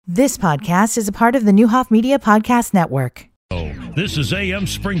This podcast is a part of the Newhoff Media Podcast Network. This is AM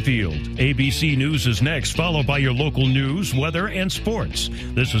Springfield. ABC News is next, followed by your local news, weather, and sports.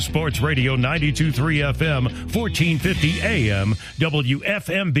 This is Sports Radio 92.3 FM, 1450 AM,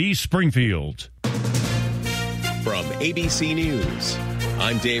 WFMB Springfield. From ABC News,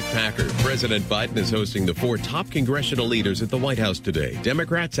 I'm Dave Packer. President Biden is hosting the 4 top congressional leaders at the White House today,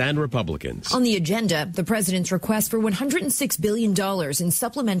 Democrats and Republicans. On the agenda, the president's request for $106 billion in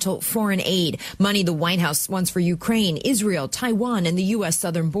supplemental foreign aid, money the White House wants for Ukraine, Israel, Taiwan, and the U.S.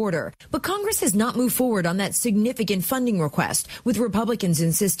 southern border. But Congress has not moved forward on that significant funding request, with Republicans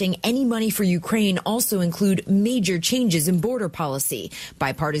insisting any money for Ukraine also include major changes in border policy.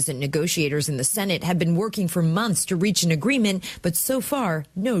 Bipartisan negotiators in the Senate have been working for months to reach an agreement, but so far,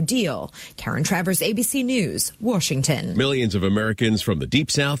 no deal. Karen Travers, ABC News, Washington. Millions of Americans from the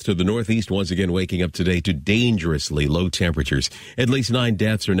deep south to the northeast once again waking up today to dangerously low temperatures. At least 9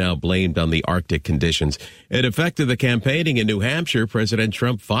 deaths are now blamed on the Arctic conditions. It affected the campaigning in New Hampshire. President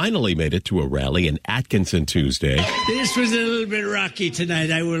Trump finally made it to a rally in Atkinson Tuesday. This was a little bit rocky tonight,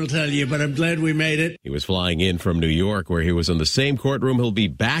 I will tell you, but I'm glad we made it. He was flying in from New York, where he was in the same courtroom he'll be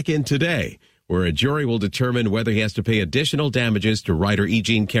back in today, where a jury will determine whether he has to pay additional damages to writer E.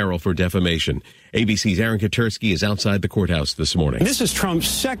 Jean Carroll for defamation. ABC's Aaron Katersky is outside the courthouse this morning. This is Trump's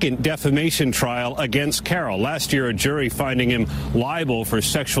second defamation trial against Carroll. Last year, a jury finding him liable for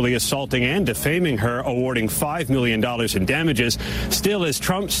sexually assaulting and defaming her, awarding $5 million in damages. Still, as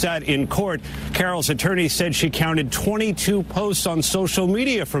Trump sat in court, Carroll's attorney said she counted 22 posts on social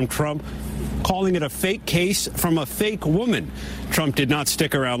media from Trump, calling it a fake case from a fake woman. Trump did not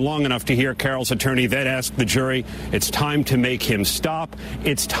stick around long enough to hear Carroll's attorney then ask the jury, it's time to make him stop.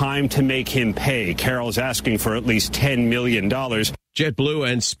 It's time to make him pay. Carroll's asking for at least $10 million.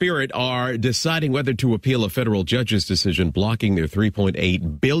 JetBlue and Spirit are deciding whether to appeal a federal judge's decision blocking their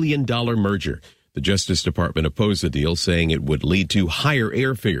 $3.8 billion merger. The Justice Department opposed the deal, saying it would lead to higher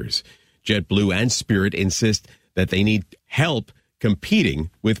airfares. JetBlue and Spirit insist that they need help competing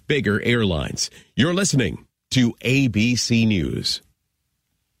with bigger airlines. You're listening to ABC News.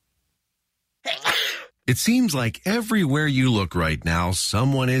 It seems like everywhere you look right now,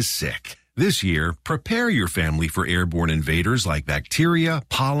 someone is sick. This year, prepare your family for airborne invaders like bacteria,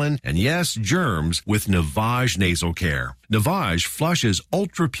 pollen, and yes, germs with Navage Nasal Care. Navage flushes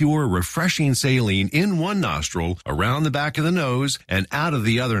ultra-pure, refreshing saline in one nostril, around the back of the nose, and out of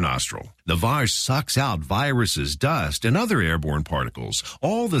the other nostril. Navage sucks out viruses, dust, and other airborne particles,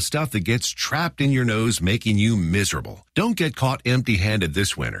 all the stuff that gets trapped in your nose, making you miserable. Don't get caught empty-handed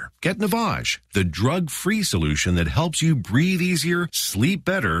this winter. Get Navage, the drug-free solution that helps you breathe easier, sleep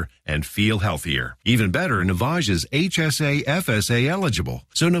better, and feel healthier. Even better, Navage is HSA, FSA eligible,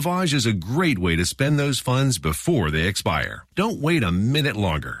 so Navage is a great way to spend those funds before they expire. Don't wait a minute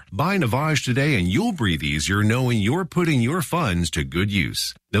longer. Buy Navage today and you'll breathe easier knowing you're putting your funds to good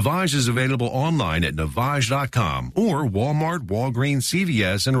use. Navage is available online at Navage.com or Walmart, Walgreens,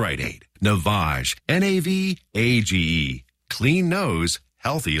 CVS, and Rite Aid. Navage, N-A-V-A-G-E. Clean nose,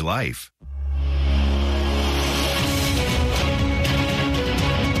 healthy life.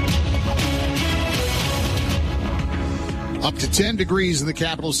 Up to 10 degrees in the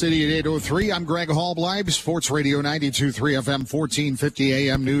capital city at 8:03. I'm Greg Hallbleib, Sports Radio 92.3 FM, 1450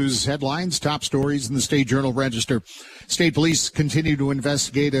 AM news headlines, top stories in the State Journal Register. State police continue to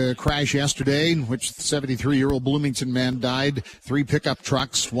investigate a crash yesterday in which the 73-year-old Bloomington man died. 3 pickup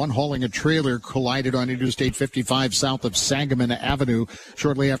trucks, one hauling a trailer, collided on Interstate 55 south of Sangamon Avenue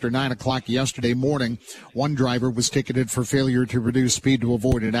shortly after 9 o'clock yesterday morning. One driver was ticketed for failure to reduce speed to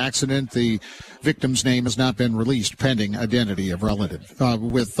avoid an accident. The victim's name has not been released pending identity of relative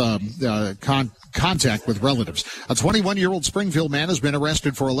contact with relatives. A 21-year-old Springfield man has been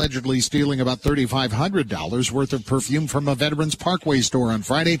arrested for allegedly stealing about $3,500 worth of perfume from a Veterans Parkway store on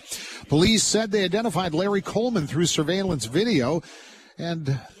Friday. Police said they identified Larry Coleman through surveillance video,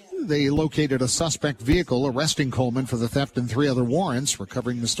 and they located a suspect vehicle, arresting Coleman for the theft and 3 other warrants,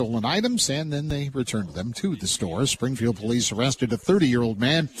 recovering the stolen items, and then they returned them to the store. Springfield police arrested a 30-year-old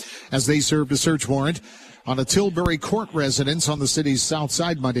man as they served a search warrant on a Tilbury Court residence on the city's south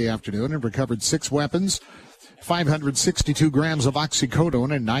side Monday afternoon and recovered 6 weapons, 562 grams of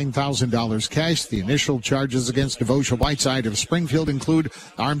oxycodone, and $9,000 cash. The initial charges against Devosha Whiteside of Springfield include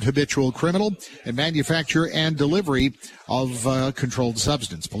armed habitual criminal and manufacture and delivery of controlled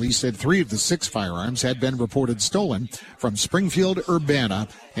substance. Police said 3 of the 6 firearms had been reported stolen from Springfield, Urbana,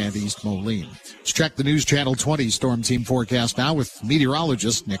 and East Moline. Let's check the News Channel 20 Storm Team forecast now with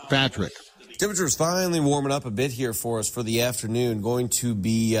meteorologist Nick Patrick. Temperatures finally warming up a bit here for us for the afternoon. Going to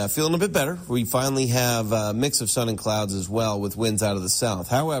be feeling a bit better. We finally have a mix of sun and clouds as well with winds out of the south.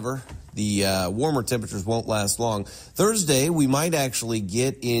 However, the warmer temperatures won't last long. Thursday, we might actually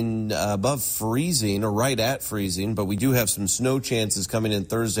get in above freezing or right at freezing, but we do have some snow chances coming in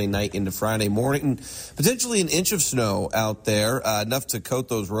Thursday night into Friday morning. Potentially an inch of snow out there, enough to coat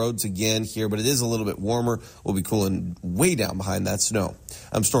those roads again here, but it is a little bit warmer. We'll be cooling way down behind that snow.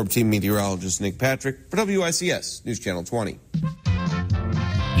 I'm Storm Team Meteorologist Nick Patrick for WICS News Channel 20.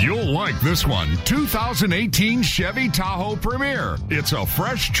 You'll like this one. 2018 Chevy Tahoe Premier. It's a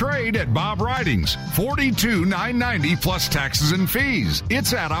fresh trade at Bob Ridings. $42,990 plus taxes and fees.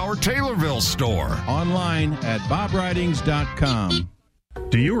 It's at our Taylorville store. Online at bobridings.com.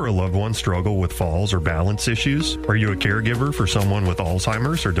 Do you or a loved one struggle with falls or balance issues? Are you a caregiver for someone with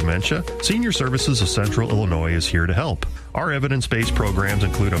Alzheimer's or dementia? Senior Services of Central Illinois is here to help. Our evidence-based programs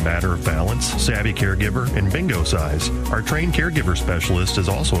include a matter of balance, savvy caregiver, and bingo size. Our trained caregiver specialist is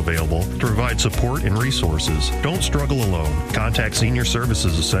also available to provide support and resources. Don't struggle alone. Contact Senior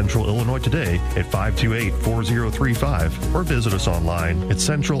Services of Central Illinois today at 528-4035 or visit us online at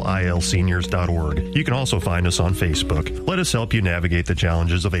centralilseniors.org. You can also find us on Facebook. Let us help you navigate the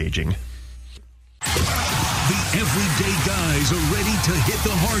challenges of aging. The everyday guys are ready to hit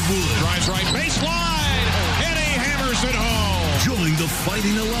the hardwood. Drives right baseline, and he hammers it home. Join the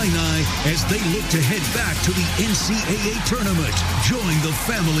Fighting Illini as they look to head back to the NCAA tournament. Join the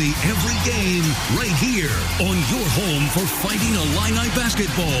family every game right here on your home for Fighting Illini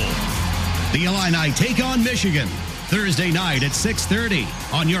basketball. The Illini take on Michigan Thursday night at 6:30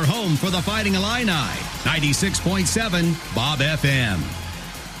 on your home for the Fighting Illini. 96.7 Bob FM.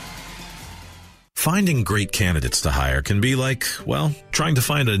 Finding great candidates to hire can be like, well, trying to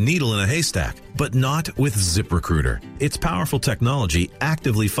find a needle in a haystack, but not with ZipRecruiter. Its powerful technology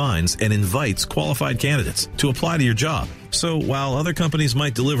actively finds and invites qualified candidates to apply to your job. So while other companies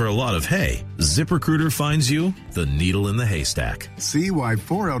might deliver a lot of hay, ZipRecruiter finds you the needle in the haystack. See why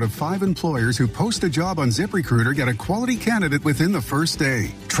 4 out of 5 employers who post a job on ZipRecruiter get a quality candidate within the first day.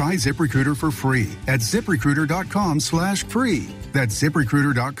 Try ZipRecruiter for free at ZipRecruiter.com/free. That's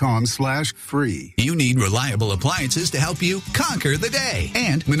ZipRecruiter.com/free. You need reliable appliances to help you conquer the day.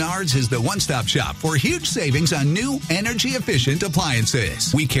 And Menards is the one-stop shop for huge savings on new, energy-efficient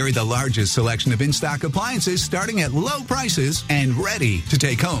appliances. We carry the largest selection of in-stock appliances starting at low prices and ready to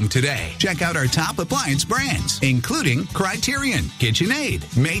take home today. Check out our top appliance brands, including Criterion, KitchenAid,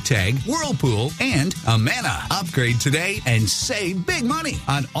 Maytag, Whirlpool, and Amana. Upgrade today and save big money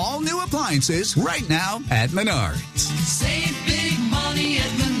on all new appliances right now at Menards. Save big money at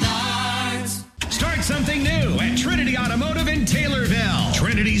Menards. Start something new at Trinity Automotive in Taylorville.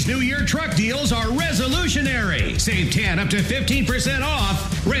 Trinity's New Year truck deals are resolutionary. Save 10 up to 15% off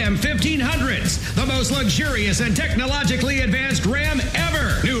Ram 1500s, the most luxurious and technologically advanced Ram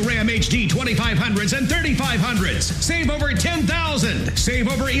ever. New Ram HD 2500s and 3500s. Save over $10,000. Save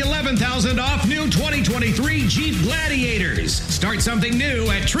over $11,000 off new 2023 Jeep Gladiators. Start something new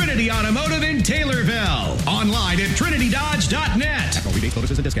at Trinity Automotive in Taylorville. Online at trinitydodge.net. Tackle rebate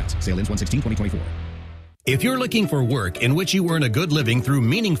bonuses and discounts. Sale ends 1/16/2024. If you're looking for work in which you earn a good living through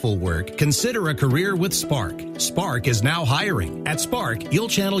meaningful work, consider a career with Spark. Spark is now hiring. At Spark, you'll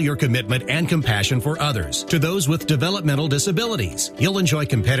channel your commitment and compassion for others to those with developmental disabilities. You'll enjoy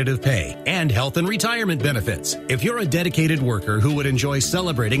competitive pay and health and retirement benefits. If you're a dedicated worker who would enjoy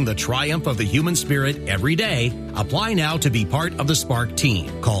celebrating the triumph of the human spirit every day, apply now to be part of the Spark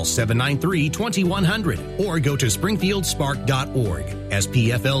team. Call 793-2100 or go to springfieldspark.org,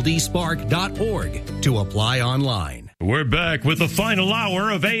 spfldspark.org to apply online. We're back with the final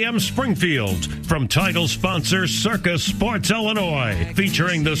hour of AM Springfield from title sponsor Circus Sports Illinois,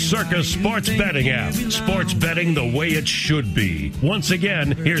 featuring the Circus Sports Betting app. Sports betting the way it should be. Once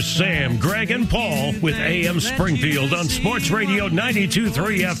again, here's Sam, Greg, and Paul with AM Springfield on Sports Radio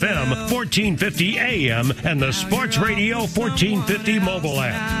 92.3 FM, 1450 AM, and the Sports Radio 1450 mobile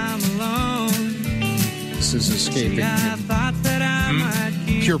app. This is Escaping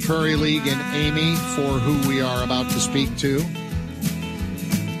Pure Prairie League and Amy, for who we are about to speak to.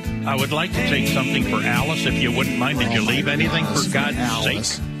 I would like to take something for Alice, if you wouldn't mind. Did you leave anything, for God's sake?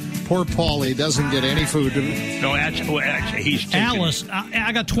 Poor Paulie doesn't get any food. No, actually he's taking... Alice,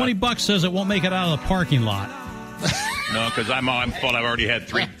 I got $20, says it won't make it out of the parking lot. No, because I'm full. I've already had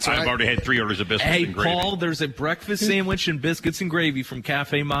 3 orders of biscuits and gravy. Hey, Paul, there's a breakfast sandwich and biscuits and gravy from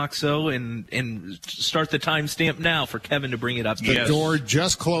Cafe Moxo, and start the timestamp now for Kevin to bring it up. The door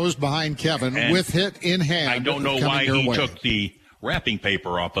just closed behind Kevin, and with it in hand. I don't know why he took the wrapping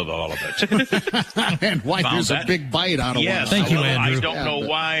paper off of all of it. And why there's a big bite out of yes, one. Thank you, Andrew. I don't know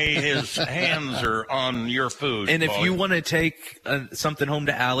why his hands are on your food. And if boy. you want to take something home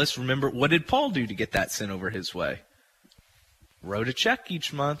to Alice, remember, what did Paul do to get that sent over his way? Wrote a check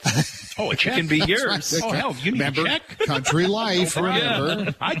each month. Oh, a check? It can be That's right. yours. Oh, hell, you need a check? Country life, remember.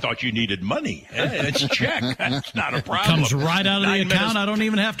 Yeah. I thought you needed money. It's a check. That's not a problem. Comes right out of the account. I don't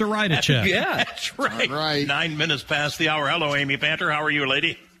even have to write a check. Yeah, that's right. All right. 9 minutes past the hour. Hello, Amy Fanter. How are you,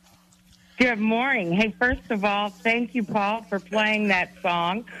 lady? Good morning. Hey, first of all, thank you, Paul, for playing that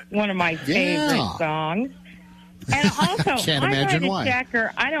song, one of my favorite songs. And also, Can't I imagine write a check,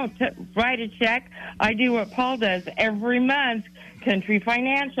 or I don't write a check. I do what Paul does every month, Country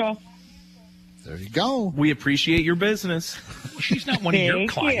Financial. There you go. We appreciate your business. She's not one of your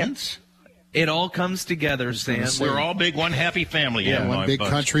clients. It all comes together, Sam. We're all big, one happy family. Yeah, one big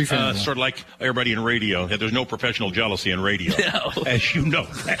country family. Sort of like everybody in radio. There's no professional jealousy in radio. No. As you know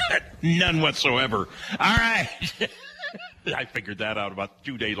that. None whatsoever. All right. I figured that out about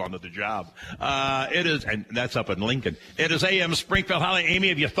 2 days onto the job. It is, and that's up in Lincoln. It is AM Springfield. Hi, Amy.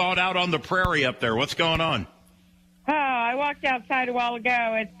 Have you thawed out on the prairie up there? What's going on? Oh, I walked outside a while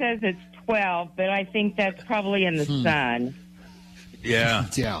ago. It says it's 12, but I think that's probably in the sun. Yeah.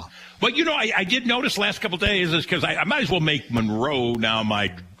 Yeah. But, you know, I did notice last couple of days is because I might as well make Monroe now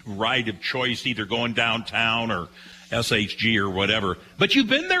my ride of choice, either going downtown or SHG or whatever. But you've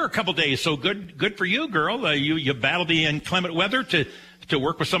been there a couple of days, so good for you, girl. You battled the inclement weather to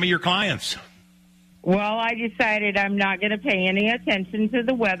work with some of your clients. Well, I decided I'm not going to pay any attention to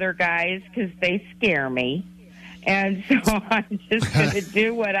the weather guys because they scare me. And so I'm just going to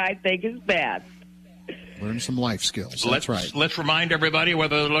do what I think is best. Learn some life skills. That's right. Let's remind everybody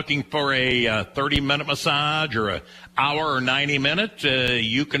whether they're looking for a 30-minute massage or an hour or 90-minute,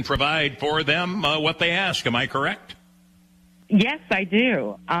 you can provide for them what they ask. Am I correct? Yes, I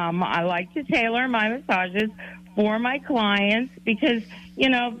do. I like to tailor my massages for my clients because, you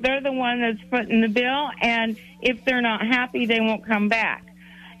know, they're the one that's footing the bill, and if they're not happy, they won't come back.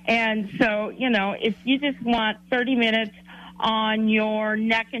 And so, you know, if you just want 30 minutes on your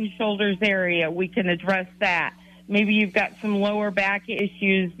neck and shoulders area, we can address that. Maybe you've got some lower back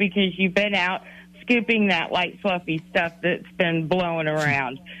issues because you've been out scooping that light fluffy stuff that's been blowing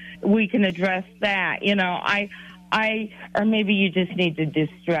around. We can address that. You know, or maybe you just need to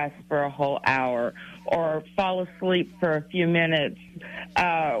distress for a whole hour or fall asleep for a few minutes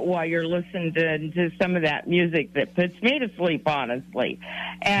while you're listening to some of that music that puts me to sleep, honestly.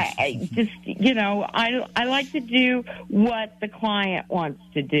 Just, you know, I like to do what the client wants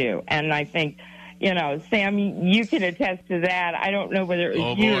to do. And I think, you know, Sam, you can attest to that. I don't know whether it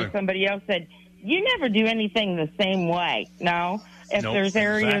was you or somebody else said, you never do anything the same way. No? If there's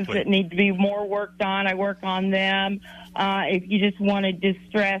areas that need to be more worked on, I work on them. If you just want to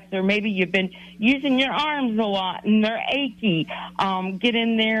distress, or maybe you've been using your arms a lot and they're achy, get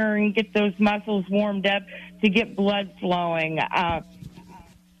in there and get those muscles warmed up to get blood flowing.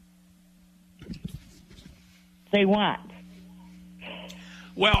 Say what?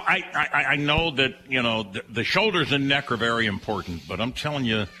 Well, I know that, you know, the shoulders and neck are very important, but I'm telling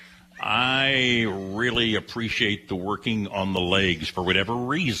you, I really appreciate the working on the legs for whatever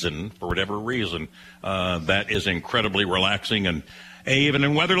reason. That is incredibly relaxing. And even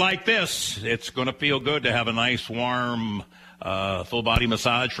in weather like this, it's going to feel good to have a nice, warm, full body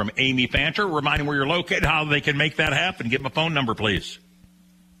massage from Amy Fanter. Remind them where you're located, how they can make that happen. Give them a phone number, please.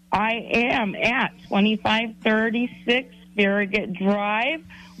 I am at 2536 Farragut Drive,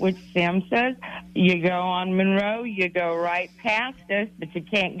 which Sam says you go on Monroe, you go right past us, but you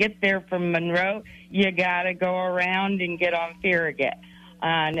can't get there from Monroe. You got to go around and get on Farragut.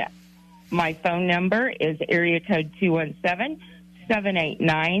 And my phone number is area code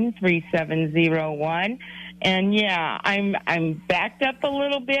 217-789-3701. And yeah, I'm backed up a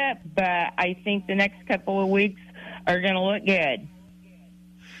little bit, but I think the next couple of weeks are going to look good.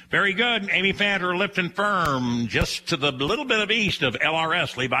 Very good. Amy Fanter, Lifton Firm, just to the little bit of east of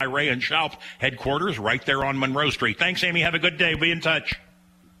LRS, Levi Ray and Schauf headquarters, right there on Monroe Street. Thanks, Amy. Have a good day. Be in touch.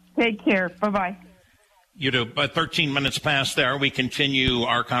 Take care. Bye-bye. You do. But 13 minutes past there, we continue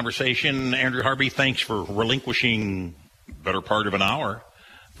our conversation. Andrew Harvey, thanks for relinquishing better part of an hour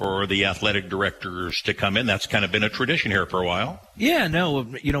for the athletic directors to come in. That's kind of been a tradition here for a while. Yeah, no,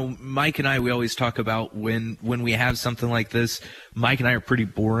 you know, Mike and I, we always talk about when we have something like this, Mike and I are pretty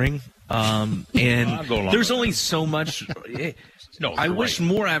boring. And there's only so much. I wish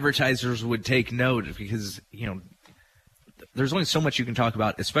more advertisers would take note because, you know, there's only so much you can talk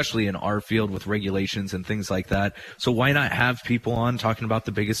about, especially in our field with regulations and things like that. So why not have people on talking about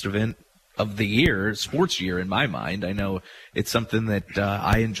the biggest event of the year, sports year in my mind. I know it's something that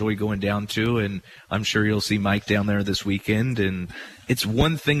I enjoy going down to, and I'm sure you'll see Mike down there this weekend. And it's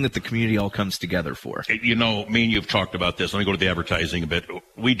one thing that the community all comes together for. You know, me and you have talked about this. Let me go to the advertising a bit.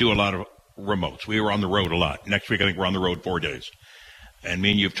 We do a lot of remotes. We were on the road a lot. Next week, I think we're on the road 4 days. And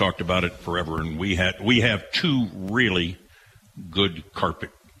me and you have talked about it forever. And we have two really good carpet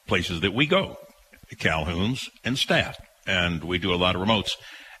places that we go, Calhoun's and Staff. And we do a lot of remotes.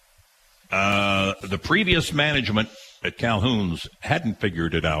 The previous management at Calhoun's hadn't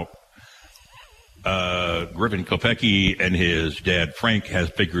figured it out. Griffin Kopecky and his dad, Frank, has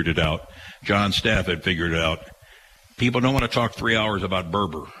figured it out. John Staff had figured it out. People don't want to talk 3 hours about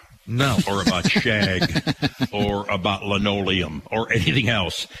Berber. No. Or about shag or about linoleum or anything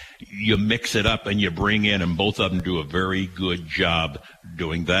else. You mix it up and you bring in, and both of them do a very good job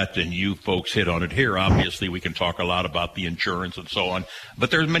doing that. And you folks hit on it here. Obviously, we can talk a lot about the insurance and so on, but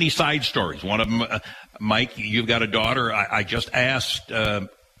there's many side stories. One of them, Mike, you've got a daughter. I just asked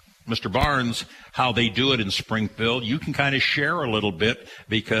Mr. Barnes how they do it in Springfield. You can kind of share a little bit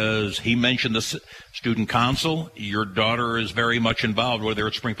because he mentioned the student council. Your daughter is very much involved with her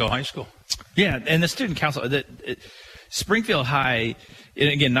at Springfield High School. Yeah, and the student council, Springfield High, and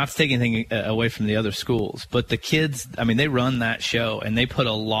again, not to take anything away from the other schools, but the kids, I mean, they run that show and they put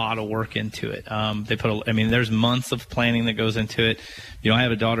a lot of work into it. There's months of planning that goes into it. You know, I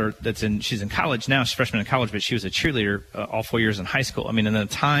have a daughter she's in college now, she's a freshman in college, but she was a cheerleader all 4 years in high school. I mean, in the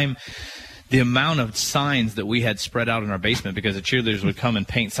time, the amount of signs that we had spread out in our basement, because the cheerleaders would come and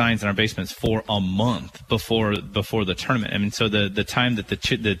paint signs in our basements for a month before the tournament. I mean, so the time that the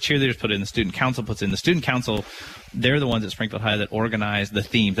cheerleaders put in, the student council puts in. The student council, they're the ones at Springfield High that organize the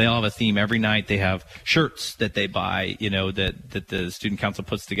theme. They all have a theme every night. They have shirts that they buy, you know, that the student council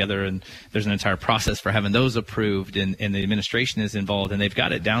puts together, and there's an entire process for having those approved, and the administration is involved, and they've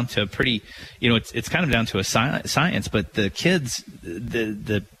got it down to a pretty, you know, it's kind of down to a science. But the kids,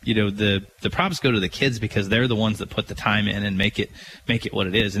 the props go to the kids because they're the ones that put the time in and make it what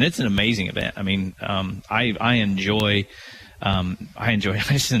it is, and it's an amazing event. I mean, I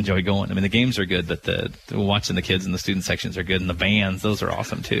just enjoy going. I mean, the games are good, but the watching the kids in the student sections are good, and the bands, those are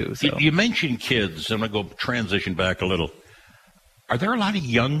awesome too. So. You mentioned kids. I'm going to go transition back a little. Are there a lot of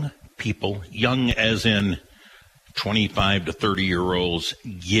young people, young as in 25 to 30-year-olds,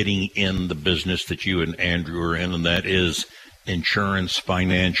 getting in the business that you and Andrew are in, and that is insurance,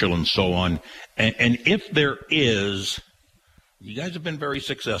 financial, and so on? And if there is, you guys have been very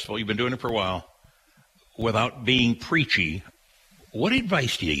successful. You've been doing it for a while. Without being preachy, what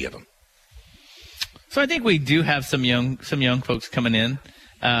advice do you give them? So I think we do have some young folks coming in.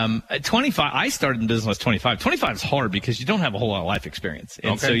 At 25, I started in business at 25. 25 is hard because you don't have a whole lot of life experience,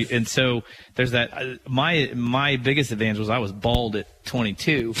 and so there's that. My biggest advantage was I was bald at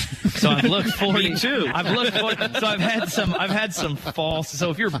 22, so I've looked 40. Me too. I've looked 40, so I've had some false. So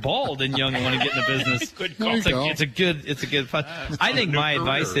if you're bald and young and want to get into business, it's a good fun. I think my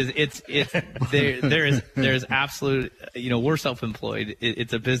advice is there's absolute. You know, we're self-employed.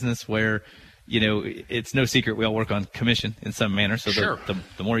 It's a business where, you know, it's no secret we all work on commission in some manner. So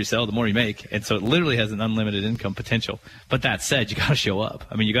the more you sell, the more you make. And so it literally has an unlimited income potential. But that said, you got to show up.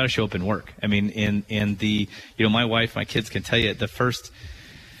 I mean, you got to show up and work. I mean, my wife, my kids can tell you the first,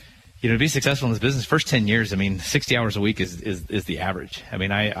 you know, to be successful in this business, first 10 years, I mean, 60 hours a week is the average. I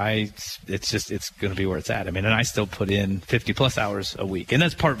mean, it's going to be where it's at. I mean, and I still put in 50 plus hours a week. And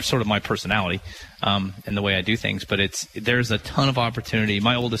that's sort of my personality, and the way I do things. But there's a ton of opportunity.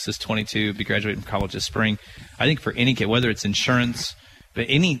 My oldest is 22, be graduating from college this spring. I think for any kid, whether it's insurance, but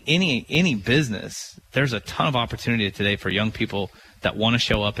any business, there's a ton of opportunity today for young people that want to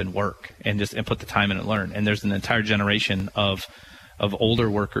show up and work and put the time in and learn. And there's an entire generation of older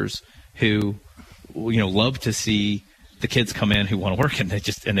workers who, you know, love to see the kids come in who want to work, and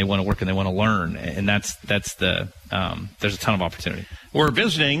they want to work and they want to learn. And there's a ton of opportunity. We're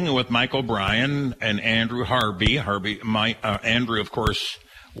visiting with Mike O'Brien and Andrew Harvey. Andrew, of course,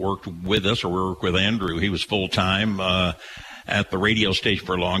 worked with us, or worked with Andrew. He was full-time at the radio station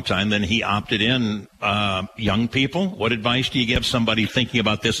for a long time. Then he opted in. Young people, what advice do you give somebody thinking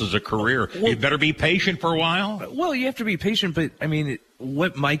about this as a career? You better be patient for a while. Well, you have to be patient, but I mean,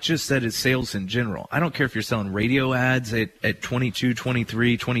 what Mike just said is sales in general. I don't care if you're selling radio ads at 22,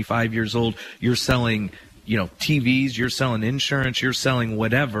 23, 25 years old. You're selling, you know, TVs, you're selling insurance, you're selling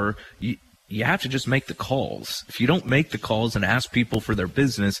whatever. You have to just make the calls. If you don't make the calls and ask people for their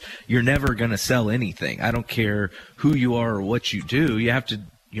business, you're never going to sell anything. I don't care who you are or what you do. You have to,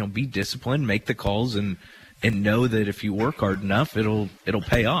 you know, be disciplined, make the calls, and know that if you work hard enough, it'll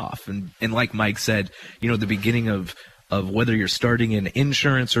pay off. And like Mike said, you know, the beginning of whether you're starting in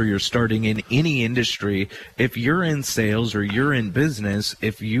insurance or you're starting in any industry. If you're in sales or you're in business,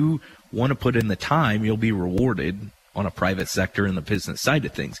 if you want to put in the time, you'll be rewarded on a private sector and the business side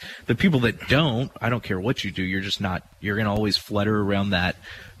of things. The people that don't, I don't care what you do, you're going to always flutter around that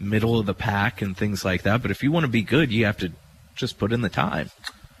middle of the pack and things like that. But if you want to be good, you have to just put in the time.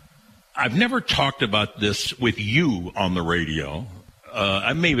 I've never talked about this with you on the radio.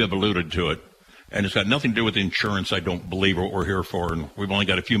 I maybe have alluded to it, and it's got nothing to do with insurance, I don't believe, or what we're here for, and we've only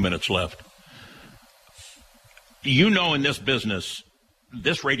got a few minutes left. You know, in this business,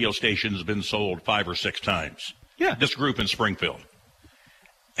 this radio station has been sold 5 or 6 times. Yeah. This group in Springfield.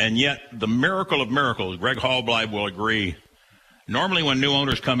 And yet, the miracle of miracles, Greg Hallbleib will agree, normally when new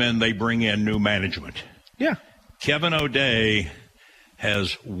owners come in, they bring in new management. Yeah. Kevin O'Day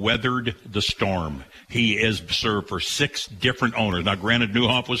has weathered the storm. He has served for 6 different owners. Now, granted,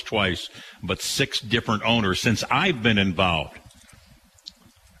 Newhoff was twice, but 6 different owners since I've been involved.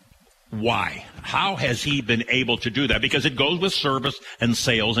 Why? How has he been able to do that? Because it goes with service and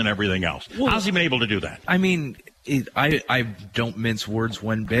sales and everything else. Well, how's he been able to do that? I mean, I don't mince words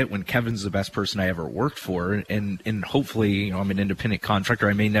one bit when Kevin's the best person I ever worked for. And hopefully, I'm an independent contractor.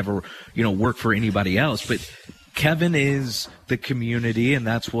 I may never, work for anybody else. But Kevin is the community, and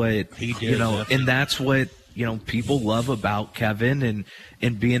that's what he did, and that's what people love about Kevin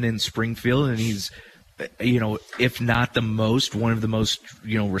and being in Springfield. And he's, if not one of the most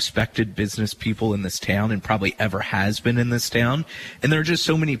respected business people in this town, and probably ever has been in this town. And there are just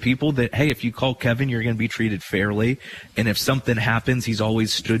so many people that, hey, if you call Kevin, you're going to be treated fairly. And if something happens, he's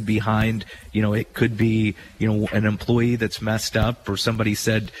always stood behind. It could be an employee that's messed up, or somebody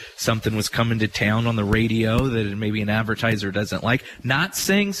said something was coming to town on the radio that maybe an advertiser doesn't like. Not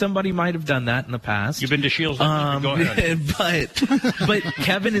saying somebody might have done that in the past. You've been to Shields. Go ahead. But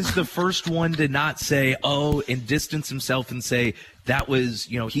Kevin is the first one to not say, and distance himself and say that was,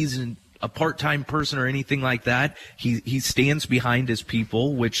 he's a part-time person or anything like that. He stands behind his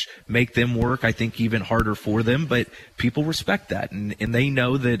people, which make them work, I think, even harder for them. But people respect that, and they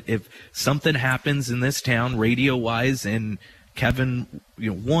know that if something happens in this town, radio-wise, and Kevin,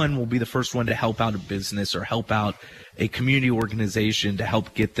 one will be the first one to help out a business or help out a community organization to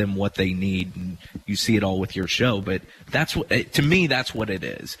help get them what they need. And you see it all with your show, but to me, that's what it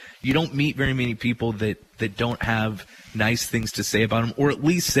is. You don't meet very many people that don't have nice things to say about him, or at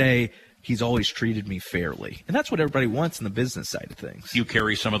least say, he's always treated me fairly. And that's what everybody wants in the business side of things. You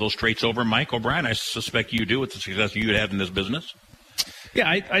carry some of those traits over, Mike O'Brien. I suspect you do with the success you had in this business. Yeah,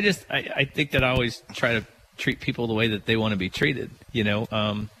 I think that I always try to treat people the way that they want to be treated.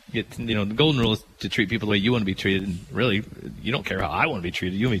 The golden rule is to treat people the way you want to be treated. And really, you don't care how I want to be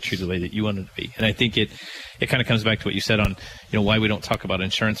treated. You want to be treated the way that you want it to be. And I think it kind of comes back to what you said on, why we don't talk about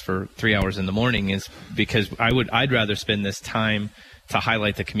insurance for 3 hours in the morning is because I'd rather spend this time to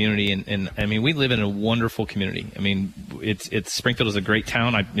highlight the community. And I mean, we live in a wonderful community. I mean, it's Springfield is a great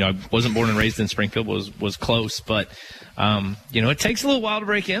town. I wasn't born and raised in Springfield, was close, but it takes a little while to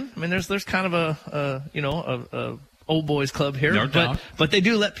break in. I mean, there's kind of a old boys club here, no but they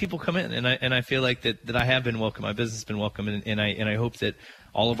do let people come in, and I feel like that I have been welcome. My business has been welcome, and I hope that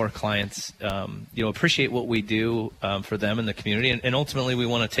all of our clients appreciate what we do for them in the community, and ultimately we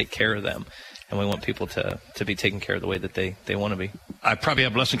want to take care of them. And we want people to be taken care of the way that they want to be. I probably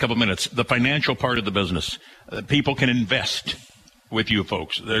have less than a couple minutes. The financial part of the business. People can invest with you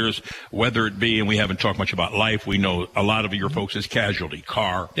folks. There's, whether it be, and we haven't talked much about life, we know a lot of your folks is casualty,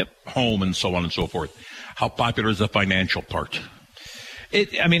 car, home, and so on and so forth. How popular is the financial part?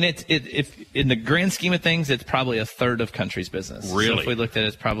 If in the grand scheme of things, it's probably a third of country's business. Really? So if we looked at it,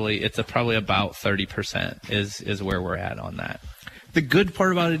 it's probably about 30% is where we're at on that. The good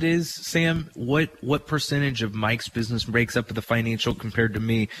part about it is, Sam, what percentage of Mike's business breaks up with the financial compared to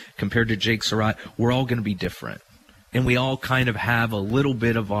me, compared to Jake Surratt? We're all going to be different. And we all kind of have a little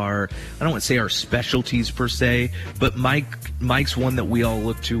bit of I don't want to say our specialties per se, but Mike's one that we all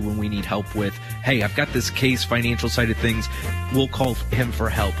look to when we need help with, hey, I've got this case, financial side of things, we'll call him for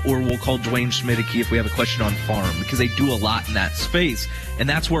help. Or we'll call Dwayne Schmidtke if we have a question on farm, because they do a lot in that space. And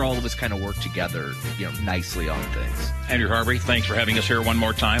that's where all of us kind of work together, nicely on things. Andrew Harvey, thanks for having us here one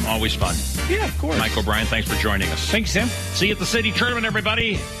more time. Always fun. Yeah, of course. Mike O'Brien, thanks for joining us. Thanks, Sam. See you at the city tournament,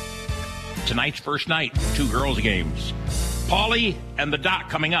 everybody. Tonight's first night, 2 girls games. Paulie and the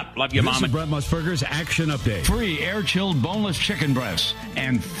Doc coming up. Love you, Mama. This is Brett Musburger's Action Update. 3 air-chilled boneless chicken breasts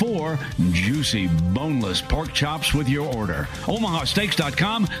and 4 juicy boneless pork chops with your order.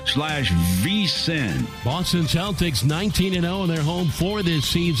 OmahaSteaks.com/VSIN. Boston Celtics 19-0 in their home 4 this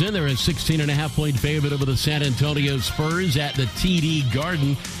season. They're a 16.5-point favorite over the San Antonio Spurs at the TD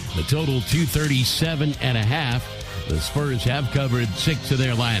Garden. The total 237.5. The Spurs have covered 6 of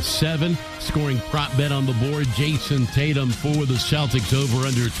their last 7. Scoring prop bet on the board, Jason Tatum for the Celtics over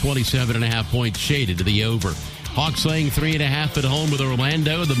under 27.5 points, shaded to the over. Hawks laying 3.5 at home with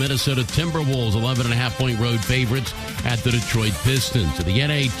Orlando. The Minnesota Timberwolves 11.5 point road favorites at the Detroit Pistons. To the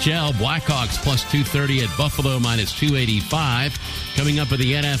NHL, Blackhawks plus 230 at Buffalo minus 285. Coming up at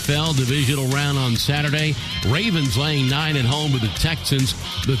the NFL divisional round on Saturday, Ravens laying 9 at home with the Texans.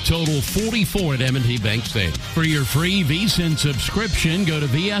 The total 44 at M&T Bank Stadium. For your free VSiN subscription, go to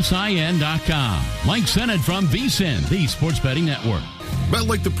VSIN.com. Mike Sennett from VSiN, the Sports Betting Network. Bet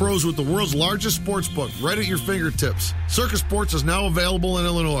like the pros with the world's largest sports book right at your fingertips. Circus Sports is now available in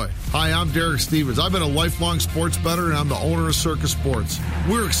Illinois. Hi, I'm Derek Stevens. I've been a lifelong sports bettor, and I'm the owner of Circus Sports.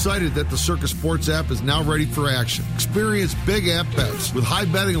 We're excited that the Circus Sports app is now ready for action. Experience big app bets with high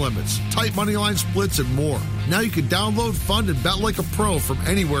betting limits, tight money line splits, and more. Now you can download, fund, and bet like a pro from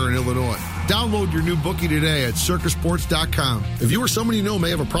anywhere in Illinois. Download your new bookie today at circusports.com. If you or someone you know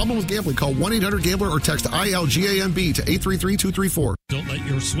may have a problem with gambling, call 1-800-GAMBLER or text ILGAMB to 833-234. Don't let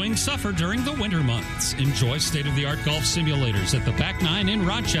your swing suffer during the winter months. Enjoy state-of-the-art golf simulators at the Back 9 in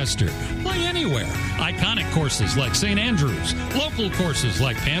Rochester. Play anywhere. Iconic courses like St. Andrews, local courses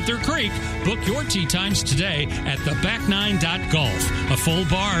like Panther Creek. Book your tee times today at theback9.golf. A full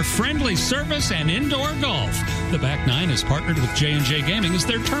bar, friendly service, and indoor golf. The Back 9 is partnered with J&J Gaming as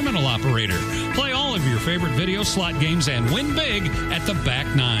their terminal operator. Play all of your favorite video slot games and win big at the Back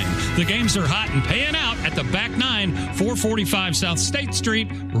 9. The games are hot and paying out at the Back 9, 445 South State Street,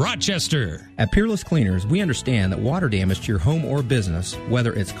 Rochester. At Peerless Cleaners, we understand that water damage to your home or business,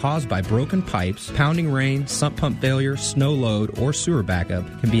 whether it's caused by broken pipes, pounding rain, sump pump failure, snow load, or sewer backup,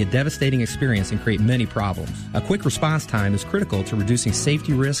 can be a devastating experience and create many problems. A quick response time is critical to reducing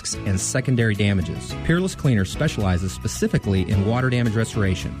safety risks and secondary damages. Peerless Cleaners specializes specifically in water damage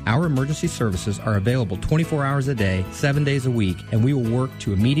restoration. Our emergency services are available 24 hours a day, 7 days a week, and we will work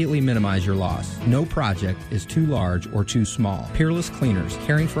to immediately minimize your loss. No project is too large or too small. Peerless Cleaners,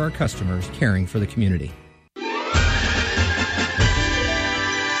 caring for our customers, caring for the community.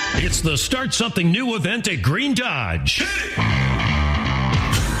 It's the Start Something New event at Green Dodge.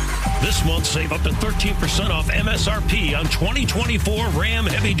 This month, save up to 13% off MSRP on 2024 Ram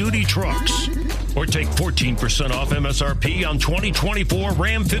heavy-duty trucks. Or take 14% off MSRP on 2024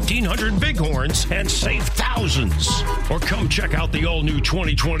 Ram 1500 Bighorns and save thousands. Or come check out the all-new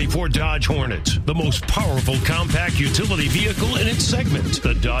 2024 Dodge Hornet, the most powerful compact utility vehicle in its segment.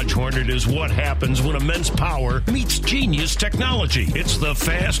 The Dodge Hornet is what happens when immense power meets genius technology. It's the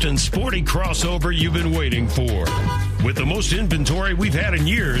fast and sporty crossover you've been waiting for. With the most inventory we've had in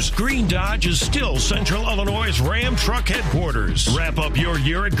years, Green Dodge is still Central Illinois' Ram truck headquarters. Wrap up your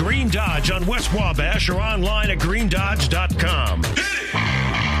year at Green Dodge on West Wabash or online at greendodge.com.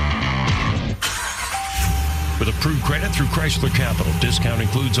 With approved credit through Chrysler Capital. Discount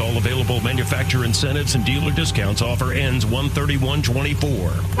includes all available manufacturer incentives and dealer discounts. Offer ends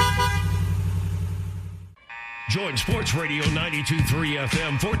 1/31/24. Join Sports Radio 92.3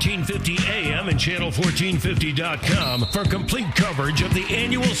 FM, 1450 AM, and channel 1450.com for complete coverage of the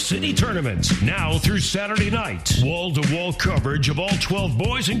annual city tournament. Now through Saturday night. Wall-to-wall coverage of all 12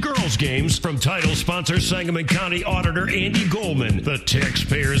 boys and girls games from title sponsor Sangamon County Auditor Andy Goldman, the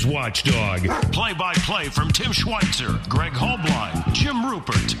taxpayer's watchdog. Play-by-play from Tim Schweitzer, Greg Hallblind, Jim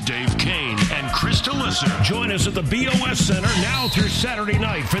Rupert, Dave Kane, and Krista Lisser. Join us at the BOS Center now through Saturday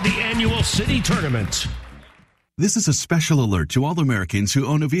night for the annual city tournament. This is a special alert to all Americans who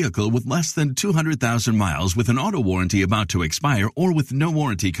own a vehicle with less than 200,000 miles with an auto warranty about to expire or with no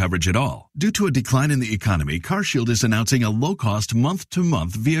warranty coverage at all. Due to a decline in the economy, CarShield is announcing a low-cost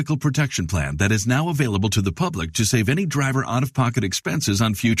month-to-month vehicle protection plan that is now available to the public to save any driver out-of-pocket expenses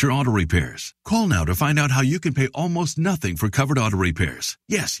on future auto repairs. Call now to find out how you can pay almost nothing for covered auto repairs.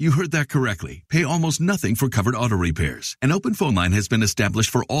 Yes, you heard that correctly. Pay almost nothing for covered auto repairs. An open phone line has been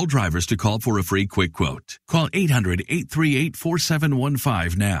established for all drivers to call for a free quick quote. Call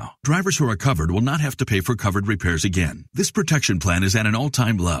 800-838-4715 now. Drivers who are covered will not have to pay for covered repairs again. This protection plan is at an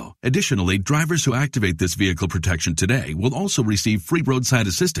all-time low. Additionally, drivers who activate this vehicle protection today will also receive free roadside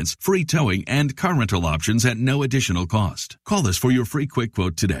assistance, free towing, and car rental options at no additional cost. Call us for your free quick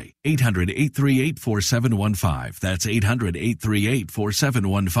quote today. 800-838-4715. That's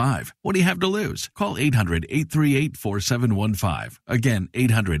 800-838-4715. What do you have to lose? Call 800-838-4715. Again,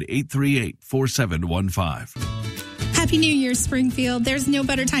 800-838-4715. Happy New Year, Springfield. There's no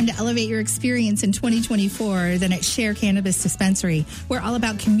better time to elevate your experience in 2024 than at Share Cannabis Dispensary. We're all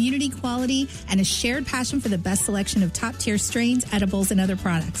about community quality and a shared passion for the best selection of top-tier strains, edibles, and other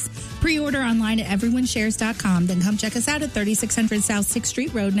products. Pre-order online at everyoneshares.com, then come check us out at 3600 South 6th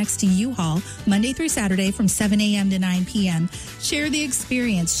Street Road next to U-Haul, Monday through Saturday from 7 a.m. to 9 p.m. Share the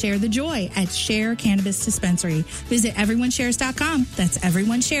experience, share the joy at Share Cannabis Dispensary. Visit everyoneshares.com. That's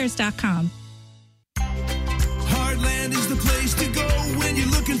everyoneshares.com. Heartland is the place to go when you're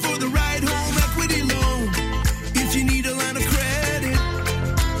looking for the right home equity loan. If you need a line of credit,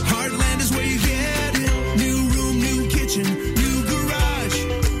 Heartland is where you get it. New room, new kitchen, new garage.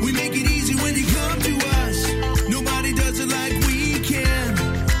 We make it easy when you come to us. Nobody does it like we can.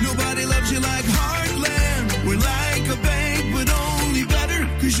 Nobody loves you like Heartland. We're like a bank, but only better,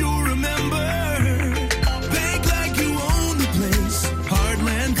 'cause you'll remember. Bank like you own the place.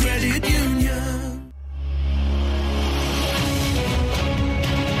 Heartland Credit Union.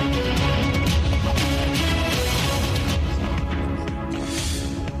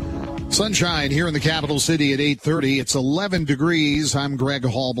 Sunshine here in the capital city at 8:30. It's 11 degrees. I'm Greg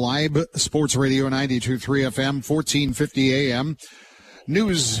Hallbleib, Sports Radio 92.3 FM, 1450 AM.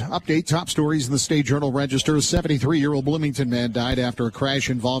 News update, top stories in the State Journal Register. A 73-year-old Bloomington man died after a crash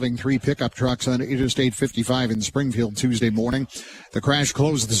involving 3 pickup trucks on Interstate 55 in Springfield Tuesday morning. The crash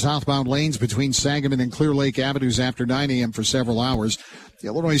closed the southbound lanes between Sangamon and Clear Lake Avenues after 9 a.m. for several hours. The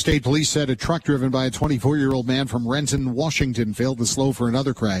Illinois State Police said a truck driven by a 24-year-old man from Renton, Washington, failed to slow for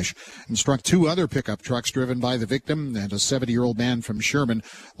another crash and struck 2 other pickup trucks driven by the victim and a 70-year-old man from Sherman.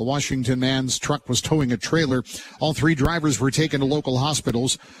 The Washington man's truck was towing a trailer. All 3 drivers were taken to local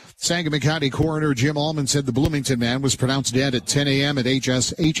hospitals. Sangamon County Coroner Jim Allman said the Bloomington man was pronounced dead at 10 a.m. at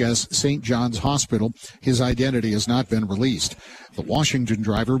HSHS St. John's Hospital. His identity has not been released. The Washington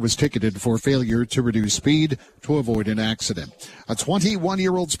driver was ticketed for failure to reduce speed to avoid an accident. A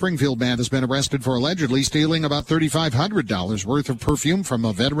 21-year-old Springfield man has been arrested for allegedly stealing about $3,500 worth of perfume from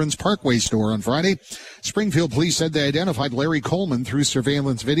a Veterans Parkway store on Friday. Springfield police said they identified Larry Coleman through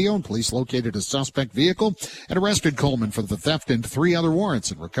surveillance video, and police located a suspect vehicle and arrested Coleman for the theft and 3 other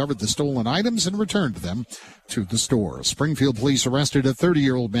warrants and recovered the stolen items and returned them to the store. Springfield police arrested a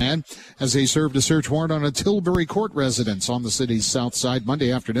 30-year-old man as they served a search warrant on a Tilbury Court residence on the city's south side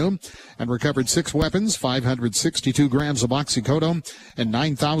Monday afternoon and recovered 6 weapons, 562 grams of oxycodone, and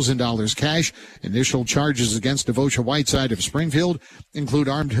 $9,000 cash. Initial charges against Devosha Whiteside of Springfield include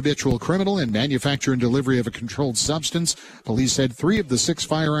armed habitual criminal and manufacture and delivery of a controlled substance. Police said 3 of the 6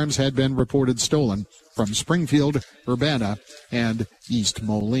 firearms had been reported stolen from Springfield, Urbana, and East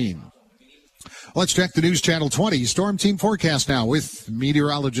Moline. Let's check the News Channel 20 Storm Team forecast now with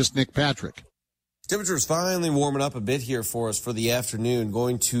meteorologist Nick Patrick. Temperatures finally warming up a bit here for us for the afternoon.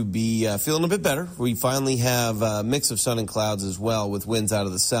 Going to be feeling a bit better. We finally have a mix of sun and clouds as well with winds out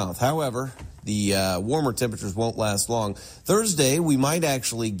of the south. However, the warmer temperatures won't last long. Thursday, we might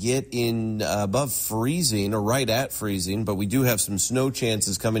actually get in above freezing or right at freezing, but we do have some snow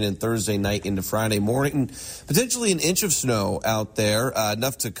chances coming in Thursday night into Friday morning. Potentially an inch of snow out there,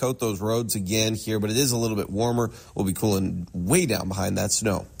 enough to coat those roads again here, but it is a little bit warmer. We'll be cooling way down behind that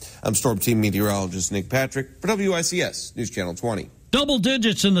snow. I'm Storm Team Meteorologist Nick Patrick for WICS News Channel 20. Double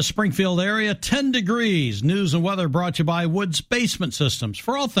digits in the Springfield area, 10 degrees. News and weather brought to you by Woods Basement Systems.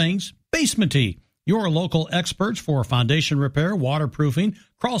 For all things basementy, your local experts for foundation repair, waterproofing,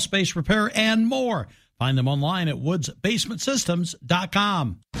 crawl space repair, and more. Find them online at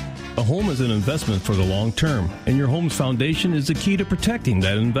woodsbasementsystems.com. A home is an investment for the long term, and your home's foundation is the key to protecting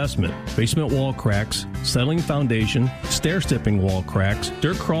that investment. Basement wall cracks, settling foundation, stair-stepping wall cracks,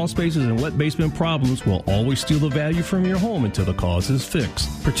 dirt crawl spaces, and wet basement problems will always steal the value from your home until the cause is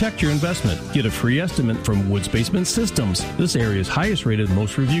fixed. Protect your investment. Get a free estimate from Woods Basement Systems, this area's highest-rated,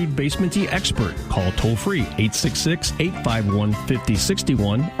 most reviewed basementy expert. Call toll-free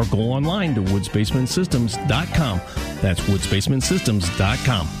 866-851-5061 or go online to woodsbasementsystems.com. That's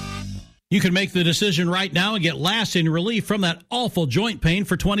woodsbasementsystems.com. You can make the decision right now and get lasting relief from that awful joint pain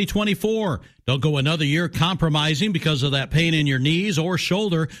for 2024. Don't go another year compromising because of that pain in your knees or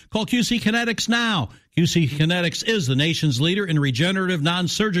shoulder. Call QC Kinetics now. QC Kinetics is the nation's leader in regenerative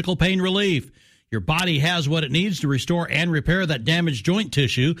non-surgical pain relief. Your body has what it needs to restore and repair that damaged joint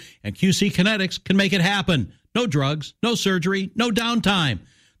tissue, and QC Kinetics can make it happen. No drugs, no surgery, no downtime.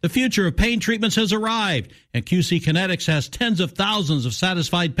 The future of pain treatments has arrived, and QC Kinetics has tens of thousands of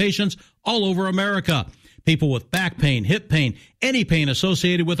satisfied patients all over America. People with back pain, hip pain, any pain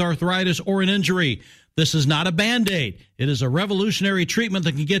associated with arthritis or an injury. This is not a Band-Aid. It is a revolutionary treatment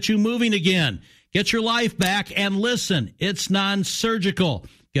that can get you moving again. Get your life back, and listen, it's non-surgical.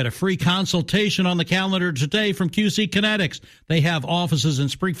 Get a free consultation on the calendar today from QC Kinetics. They have offices in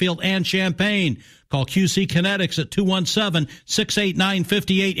Springfield and Champaign. Call QC Kinetics at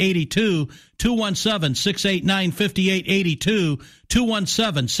 217-689-5882, 217-689-5882,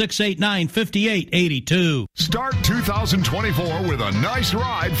 217-689-5882. Start 2024 with a nice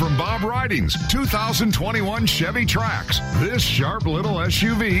ride from Bob Ridings 2021 Chevy Trax. This sharp little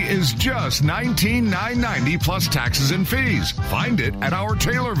SUV is just $19,990 plus taxes and fees. Find it at our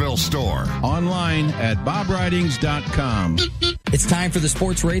Taylorville store. Online at bobridings.com. It's time for the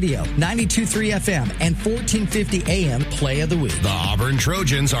Sports Radio, 92.3 FM and 1450 AM Play of the Week. The Auburn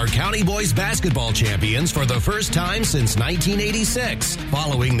Trojans are County Boys basketball champions for the first time since 1986,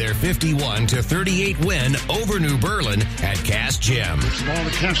 following their 51-38 win over New Berlin at Cass Gym. Ball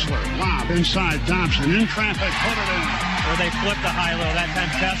to Kessler, lob inside Dobson, in traffic, put it in. Or they flipped the high-low. That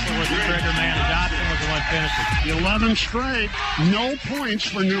time Kessler was the trigger man and Dobson was the one finishing. 11 straight. No points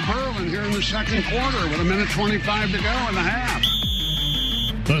for New Berlin here in the second quarter with 1:25 to go in the half.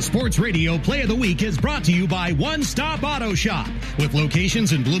 The Sports Radio Play of the Week is brought to you by One Stop Auto Shop, with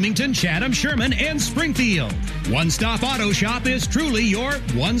locations in Bloomington, Chatham, Sherman, and Springfield. One Stop Auto Shop is truly your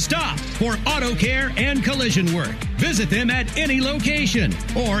one stop for auto care and collision work. Visit them at any location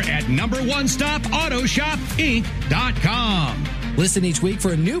or at #1StopAutoShopInc.com. Listen each week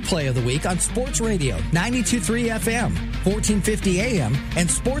for a new Play of the Week on Sports Radio 92.3 FM, 1450 AM, and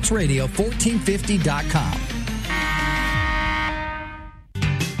SportsRadio1450.com.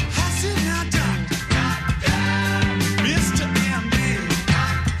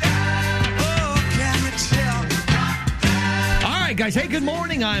 Guys, hey, good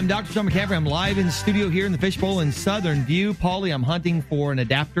morning. I'm Dr. Sean McCaffrey. I'm live in the studio here in the Fishbowl in Southern View. Paulie, I'm hunting for an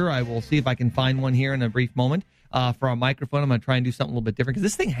adapter. I will see if I can find one here in a brief moment. For our microphone, I'm going to try and do something a little bit different because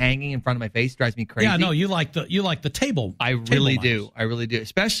this thing hanging in front of my face drives me crazy. Yeah, no, you like the table. I really do. I really do.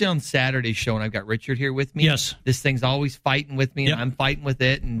 Especially on Saturday's show, and I've got Richard here with me. Yes. This thing's always fighting with me, and I'm fighting with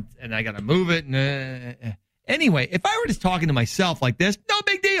it, and I got to move it. And anyway, if I were just talking to myself like this, no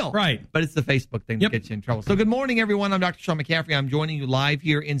big deal. Right. But it's the Facebook thing that gets you in trouble. So good morning, everyone. I'm Dr. Sean McCaffrey. I'm joining you live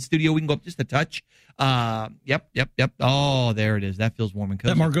here in studio. We can go up just a touch. Yep. Oh, there it is. That feels warm and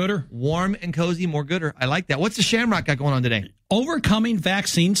cozy. That more gooder? Warm and cozy, more gooder. I like that. What's the Shamrock got going on today? Overcoming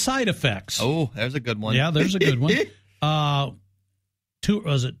vaccine side effects. Oh, there's a good one. Yeah, there's a good one.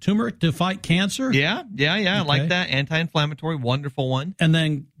 Was it turmeric to fight cancer? Yeah. Okay. I like that. Anti-inflammatory, wonderful one. And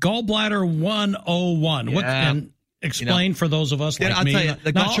then gallbladder 101. Yeah. And explain for those of us like me,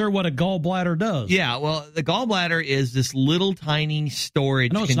 not sure what a gallbladder does. Yeah, well, the gallbladder is this little tiny storage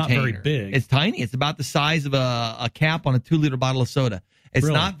container. It's not very big. It's tiny. It's about the size of a cap on a 2-liter bottle of soda. It's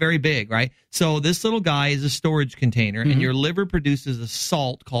not very big, right? So this little guy is a storage container, and your liver produces a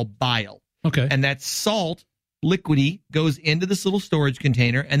salt called bile. Okay. And that salt, liquidy, goes into this little storage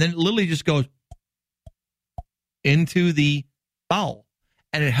container, and then it literally just goes into the bowel.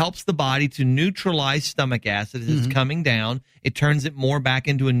 And it helps the body to neutralize stomach acid as it's coming down. It turns it more back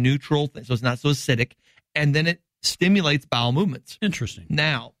into a neutral thing, so it's not so acidic. And then it stimulates bowel movements. Interesting.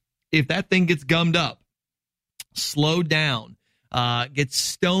 Now, if that thing gets gummed up, slowed down, gets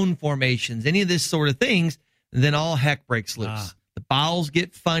stone formations, any of this sort of things, then all heck breaks loose. The bowels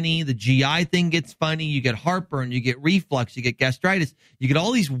get funny. The GI thing gets funny. You get heartburn. You get reflux. You get gastritis. You get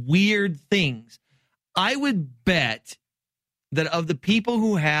all these weird things. I would bet that of the people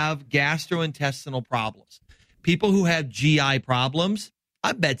who have gastrointestinal problems, people who have GI problems,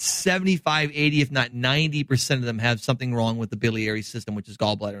 I bet 75, 80, if not 90% of them have something wrong with the biliary system, which is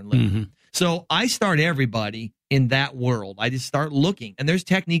gallbladder and liver. So I start everybody in that world. I just start looking. And there's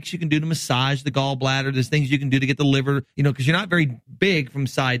techniques you can do to massage the gallbladder. There's things you can do to get the liver, because you're not very big from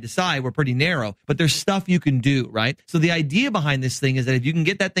side to side. We're pretty narrow. But there's stuff you can do, right? So the idea behind this thing is that if you can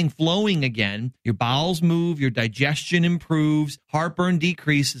get that thing flowing again, your bowels move, your digestion improves, heartburn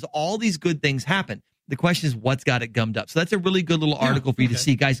decreases, all these good things happen. The question is, what's got it gummed up? So that's a really good little article for you to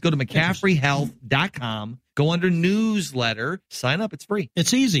see. Guys, go to McCaffreyHealth.com. Go under newsletter. Sign up. It's free.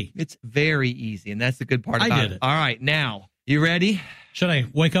 It's easy. It's very easy, and that's the good part about I did it. All right, now, you ready? Should I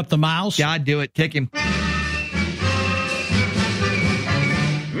wake up the mouse? God, do it. Kick him.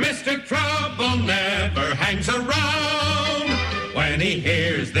 Mr. Trouble never hangs around when he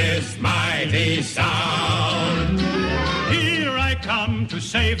hears this mighty sound. Here I come to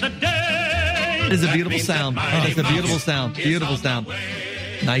save the day. It is a beautiful sound. It's a beautiful sound. Beautiful sound.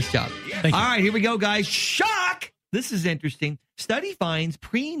 Nice job. All right, here we go, guys. Shock! This is interesting. Study finds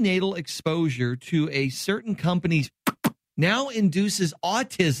prenatal exposure to a certain company's now induces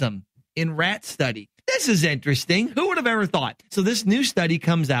autism. in rat study. This is interesting. Who would have ever thought? So this new study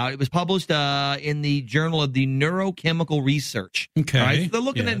comes out. It was published in the Journal of the Neurochemical Research. Okay. Right? So they're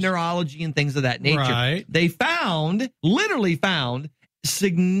looking at neurology and things of that nature. Right. They literally found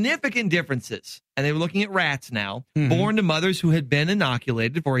significant differences. And they were looking at rats now, born to mothers who had been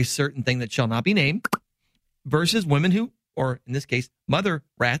inoculated for a certain thing that shall not be named, versus women who, or in this case, mother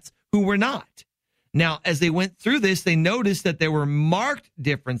rats, who were not. Now, as they went through this, they noticed that there were marked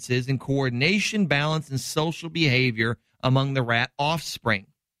differences in coordination, balance, and social behavior among the rat offspring.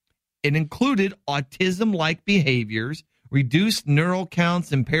 It included autism-like behaviors, reduced neural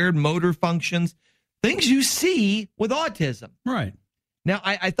counts, impaired motor functions, things you see with autism. Right. Now,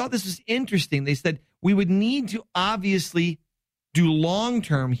 I thought this was interesting. They said we would need to obviously do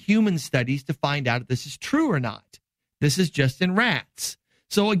long-term human studies to find out if this is true or not. This is just in rats.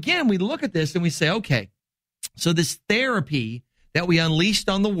 So again, we look at this and we say, okay, so this therapy that we unleashed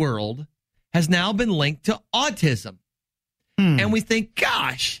on the world has now been linked to autism. And we think,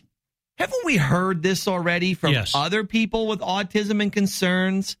 gosh, haven't we heard this already from other people with autism and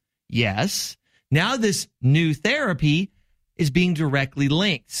concerns? Yes. Now this new therapy is being directly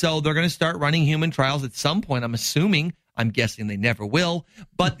linked. So they're going to start running human trials at some point, I'm guessing they never will.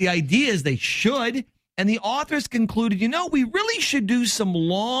 But the idea is they should. And the authors concluded, we really should do some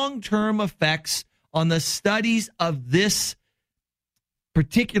long-term effects on the studies of this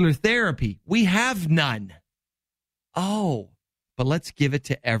particular therapy. We have none. Oh, but let's give it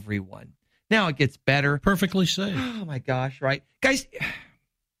to everyone. Now it gets better. Perfectly safe. Oh, my gosh, right? Guys,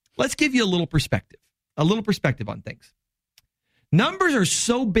 let's give you a little perspective on things. Numbers are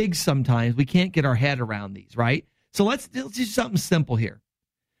so big sometimes we can't get our head around these, right? So let's do something simple here.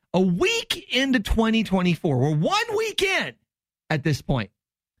 A week into 2024, we're 1 week in at this point.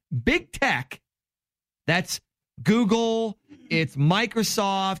 Big tech, that's Google, it's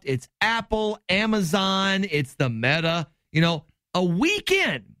Microsoft, it's Apple, Amazon, it's the Meta. A week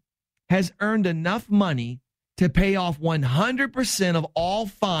in has earned enough money to pay off 100% of all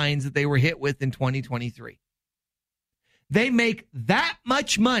fines that they were hit with in 2023. They make that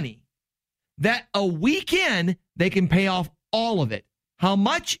much money that a week in, they can pay off all of it. How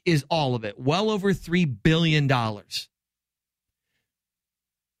much is all of it? Well over $3 billion.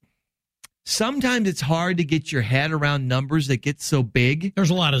 Sometimes it's hard to get your head around numbers that get so big.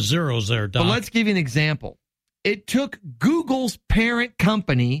 There's a lot of zeros there, Doc. But let's give you an example. It took Google's parent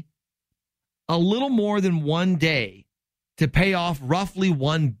company a little more than 1 day to pay off roughly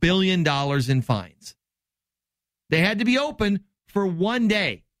 $1 billion in fines. They had to be open for 1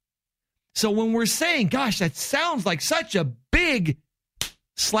 day. So when we're saying, gosh, that sounds like such a big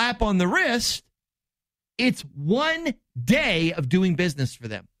slap on the wrist, it's 1 day of doing business for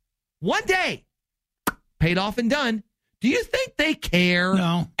them. 1 day. Paid off and done. Do you think they care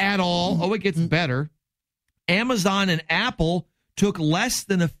at all? Oh, it gets better. Amazon and Apple took less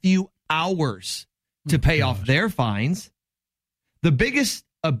than a few hours to pay off their fines. The biggest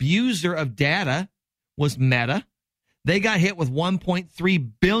abuser of data was Meta. They got hit with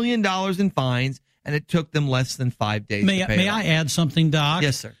 $1.3 billion in fines, and it took them less than 5 days to pay May I add something, Doc?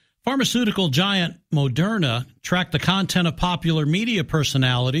 Yes, sir. Pharmaceutical giant Moderna tracked the content of popular media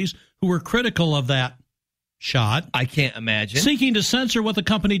personalities who were critical of that shot. I can't imagine. Seeking to censor what the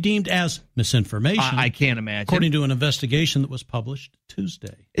company deemed as misinformation. I can't imagine. According to an investigation that was published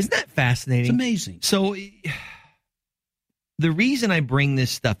Tuesday. Isn't that fascinating? It's amazing. So the reason I bring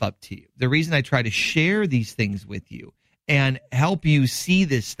this stuff up to you, the reason I try to share these things with you and help you see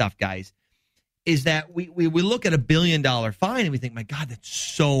this stuff, guys, is that we look at $1 billion fine and we think, my God, that's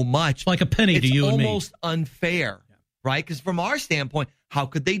so much. It's like a penny to you and me. It's almost unfair, right? Because from our standpoint, how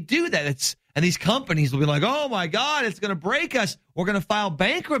could they do that? And these companies will be like, oh, my God, it's going to break us. We're going to file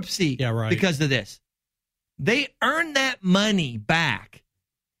bankruptcy because of this. They earn that money back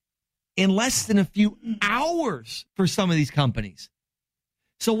in less than a few hours for some of these companies.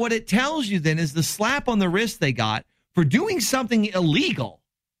 So what it tells you then is the slap on the wrist they got for doing something illegal.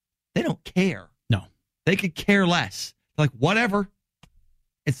 They don't care. No. They could care less. They're like, whatever.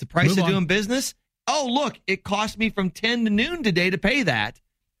 It's the price of doing business. Oh, look, it cost me from 10 to noon today to pay that.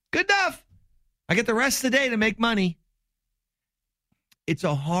 Good enough. I get the rest of the day to make money. It's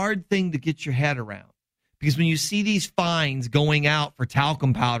a hard thing to get your head around because when you see these fines going out for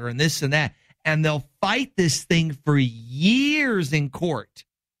talcum powder and this and that, and they'll fight this thing for years in court,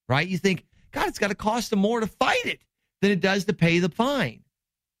 right? You think, God, it's got to cost them more to fight it than it does to pay the fine.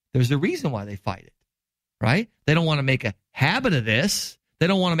 There's a reason why they fight it, right? They don't want to make a habit of this. They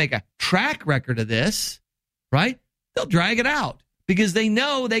don't want to make a track record of this, right? They'll drag it out because they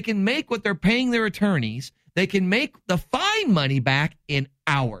know they can make what they're paying their attorneys. They can make the fine money back in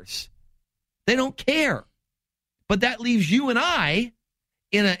hours. They don't care. But that leaves you and I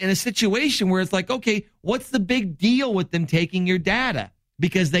in a situation where it's like, okay, what's the big deal with them taking your data?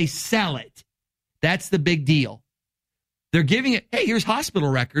 Because they sell it. That's the big deal. They're giving it, hey, here's hospital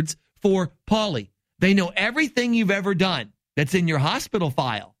records for Paulie. They know everything you've ever done that's in your hospital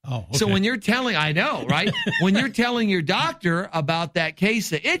file. Oh, okay. So when you're telling, I know, right? When you're telling your doctor about that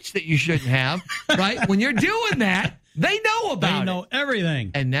case of itch that you shouldn't have, right? When you're doing that, they know about it. They know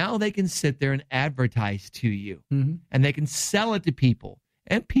everything. And now they can sit there and advertise to you. And they can sell it to people.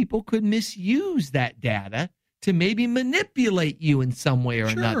 And people could misuse that data to maybe manipulate you in some way or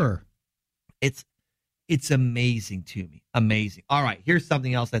another. It's amazing to me. Amazing. All right, here's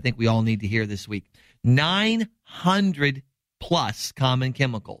something else I think we all need to hear this week. 900 plus common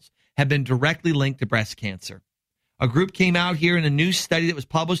chemicals have been directly linked to breast cancer. A group came out here in a new study that was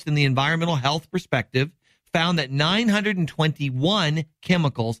published in the Environmental Health Perspective, found that 921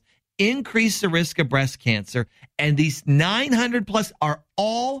 chemicals increase the risk of breast cancer, and these 900 plus are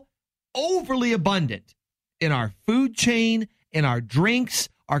all overly abundant in our food chain, in our drinks,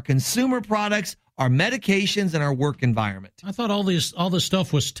 our consumer products, our medications, and our work environment. I thought all this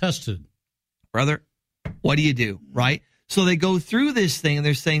stuff was tested. Brother, what do you do, right? So they go through this thing, and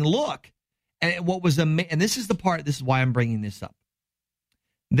they're saying, look, and what was and this is the part, this is why I'm bringing this up.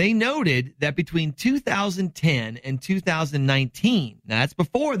 They noted that between 2010 and 2019, now that's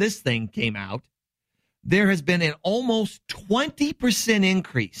before this thing came out, there has been an almost 20%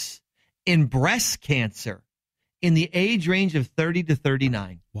 increase in breast cancer in the age range of 30 to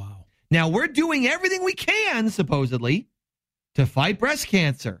 39. Wow. Now, we're doing everything we can, supposedly, to fight breast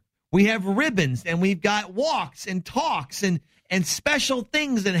cancer. We have ribbons, and we've got walks and talks and special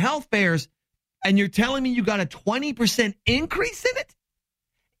things and health fairs, and you're telling me you got a 20% increase in it?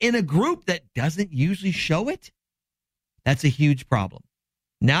 In a group that doesn't usually show it? That's a huge problem.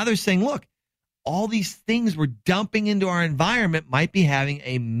 Now they're saying, look, all these things we're dumping into our environment might be having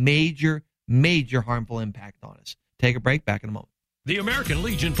a major, major harmful impact on us. Take a break. Back in a moment. The American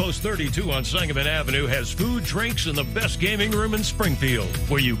Legion Post 32 on Sangamon Avenue has food, drinks, and the best gaming room in Springfield,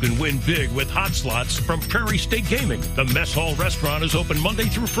 where you can win big with hot slots from Prairie State Gaming. The Mess Hall restaurant is open Monday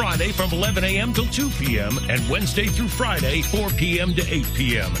through Friday from 11 a.m. till 2 p.m. and Wednesday through Friday, 4 p.m. to 8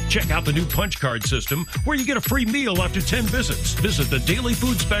 p.m. Check out the new punch card system, where you get a free meal after 10 visits. Visit the daily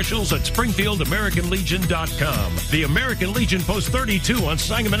food specials at SpringfieldAmericanLegion.com. The American Legion Post 32 on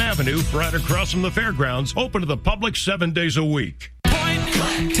Sangamon Avenue, right across from the fairgrounds, open to the public 7 days a week.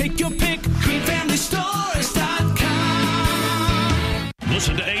 Take your pick, GreenFamilyStores.com.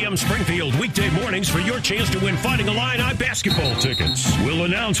 Listen to AM Springfield weekday mornings for your chance to win Fighting Illini basketball tickets. We'll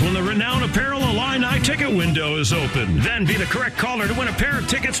announce when the Renown Apparel Illini ticket window is open. Then be the correct caller to win a pair of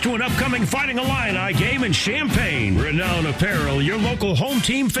tickets to an upcoming Fighting Illini game in Champaign. Renown Apparel, your local home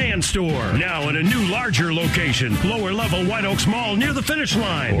team fan store. Now in a new, larger location, lower level White Oaks Mall near the finish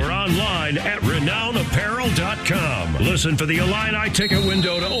line, or online at RenownApparel.com. Listen for the Illini ticket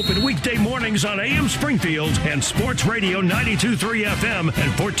window to open weekday mornings on AM Springfield and Sports Radio 92.3 FM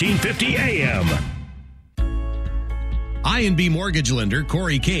and 1450 AM. I&B Mortgage Lender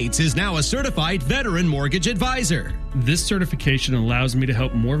Corey Cates is now a certified veteran mortgage advisor. This certification allows me to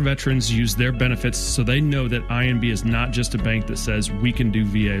help more veterans use their benefits so they know that I&B is not just a bank that says we can do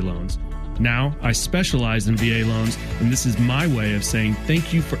VA loans. Now, I specialize in VA loans, and this is my way of saying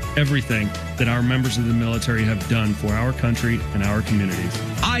thank you for everything that our members of the military have done for our country and our communities.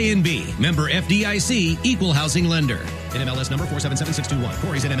 I&B, member FDIC, equal housing lender. NMLS number 477621.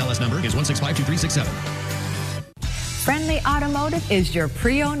 Corey's NMLS number is 1652367. Friendly Automotive is your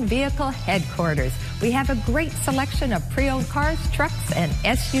pre-owned vehicle headquarters. We have a great selection of pre-owned cars, trucks, and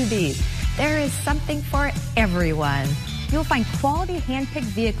SUVs. There is something for everyone. You'll find quality hand-picked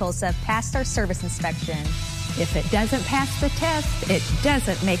vehicles that have passed our service inspection. If it doesn't pass the test, it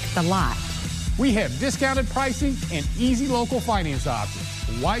doesn't make the lot. We have discounted pricing and easy local finance options.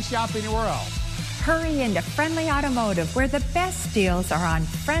 Why shop anywhere else? Hurry into Friendly Automotive, where the best deals are on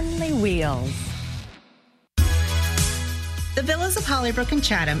friendly wheels. The Villas of Hollybrook and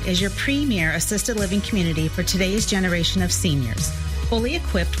Chatham is your premier assisted living community for today's generation of seniors. Fully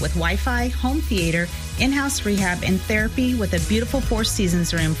equipped with Wi-Fi, home theater, in-house rehab, and therapy with a beautiful Four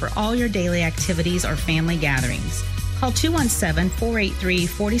Seasons room for all your daily activities or family gatherings. Call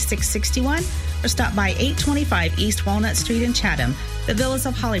 217-483-4661 or stop by 825 East Walnut Street in Chatham. The Villas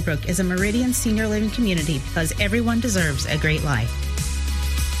of Hollybrook is a Meridian senior living community because everyone deserves a great life.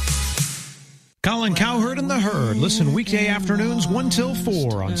 Colin Cowherd and the Herd. Listen weekday afternoons 1 till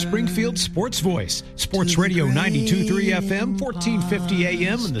 4 on Springfield Sports Voice. Sports Radio 92.3 FM, 1450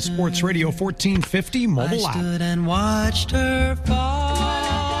 AM, and the Sports Radio 1450 mobile app. I stood and watched her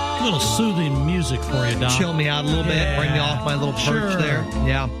fall. A little soothing music for you, Doc. Chill me out a little bit, bring me off my little perch there.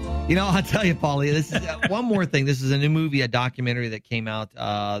 Yeah. You know, I'll tell you, Paulie, this is one more thing. This is a new movie, a documentary that came out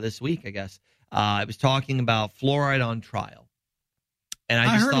this week, I guess. It was talking about fluoride on trial. And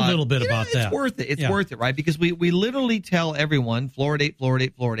I just heard thought, a little bit about that. It's worth it. It's worth it, right? Because we literally tell everyone,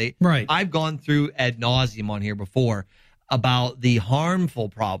 fluoridate. Right. I've gone through ad nauseum on here before about the harmful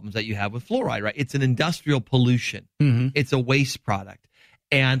problems that you have with fluoride, right? It's an industrial pollution. Mm-hmm. It's a waste product.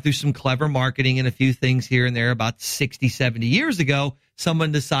 And through some clever marketing and a few things here and there about 60, 70 years ago,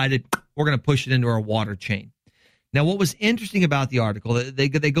 someone decided we're going to push it into our water chain. Now, what was interesting about the article, they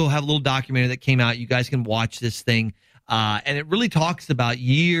go have a little documentary that came out. You guys can watch this thing. And it really talks about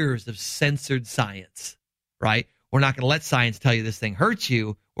years of censored science, right? We're not going to let science tell you this thing hurts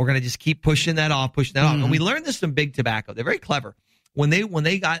you. We're going to just keep pushing that off. And we learned this from Big Tobacco. They're very clever. When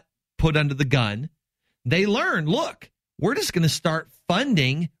they got put under the gun, they learned, look, we're just going to start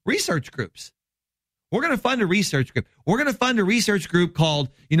funding research groups. We're going to fund a research group. We're going to fund a research group called,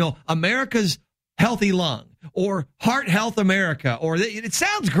 America's Healthy Lung or Heart Health America. Or it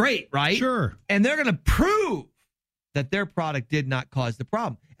sounds great, right? Sure. And they're going to prove that their product did not cause the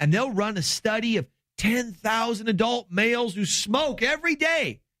problem. And they'll run a study of 10,000 adult males who smoke every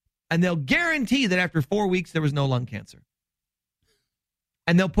day. And they'll guarantee that after 4 weeks, there was no lung cancer.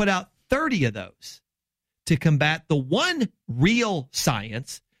 And they'll put out 30 of those to combat the one real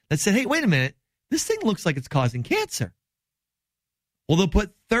science that said, hey, wait a minute, this thing looks like it's causing cancer. Well, they'll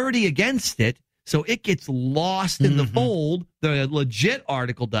put 30 against it, so it gets lost in the fold. The legit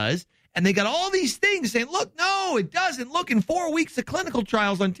article does. And they got all these things saying, look, no, it doesn't. Look, in 4 weeks of clinical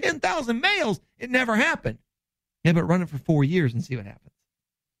trials on 10,000 males, it never happened. Yeah, but run it for 4 years and see what happens.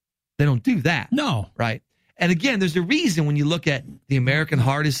 They don't do that. No. Right? And again, there's a reason when you look at the American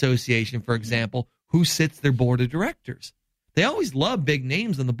Heart Association, for example, who sits their board of directors. They always love big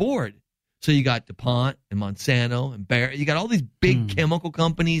names on the board. So you got DuPont and Monsanto and Bayer. You got all these big chemical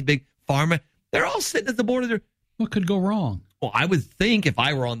companies, big pharma. They're all sitting at the board of their. What could go wrong? Well, I would think if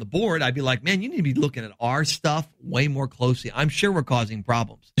I were on the board, I'd be like, man, you need to be looking at our stuff way more closely. I'm sure we're causing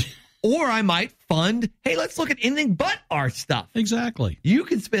problems. Or I might fund, hey, let's look at anything but our stuff. Exactly. You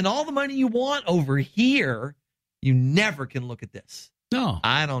can spend all the money you want over here. You never can look at this. No.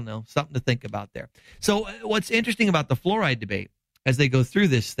 I don't know. Something to think about there. So what's interesting about the fluoride debate as they go through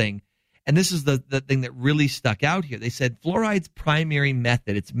this thing, and this is the thing that really stuck out here. They said fluoride's primary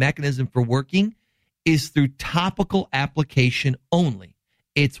method, its mechanism for working, is through topical application only.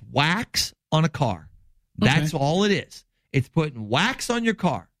 It's wax on a car. That's all it is. It's putting wax on your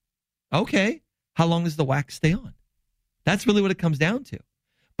car. Okay. How long does the wax stay on? That's really what it comes down to.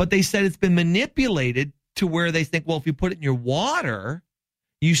 But they said it's been manipulated to where they think, well, if you put it in your water,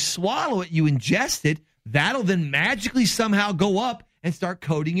 you swallow it, you ingest it, that'll then magically somehow go up and start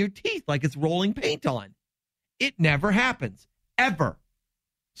coating your teeth like it's rolling paint on. It never happens, ever.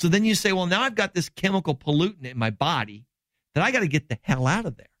 So then you say, well, now I've got this chemical pollutant in my body that I got to get the hell out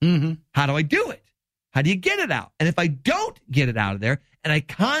of there. Mm-hmm. How do I do it? How do you get it out? And if I don't get it out of there and I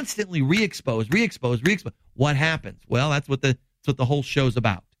constantly re-expose, what happens? Well, that's what the whole show's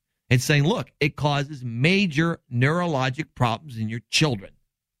about. It's saying, look, it causes major neurologic problems in your children.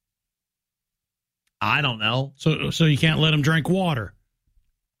 I don't know. So you can't let them drink water.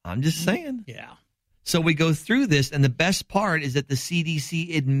 I'm just saying. Yeah. So we go through this, and the best part is that the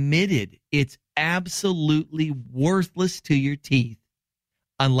CDC admitted it's absolutely worthless to your teeth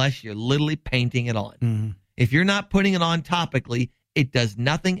unless you're literally painting it on. Mm-hmm. If you're not putting it on topically, it does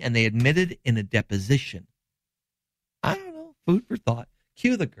nothing, and they admitted in a deposition. I don't know. Food for thought.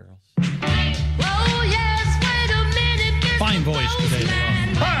 Cue the girls. Oh, yes, wait a minute. Fine voice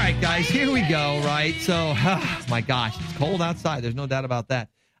today. All right, guys, here we go, right? So, my gosh, it's cold outside. There's no doubt about that.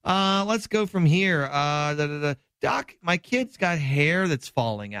 Let's go from here. Doc, my kid's got hair that's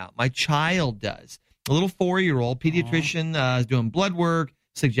falling out. My child does. A little 4-year-old pediatrician is doing blood work,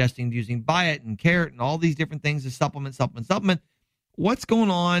 suggesting using Biotin and carrot and all these different things to supplement. What's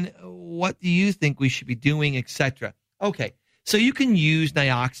going on? What do you think we should be doing, etc.? Okay, so you can use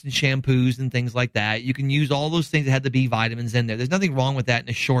Nioxin shampoos and things like that. You can use all those things that have the B vitamins in there. There's nothing wrong with that in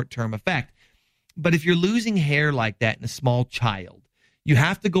a short-term effect. But if you're losing hair like that in a small child, you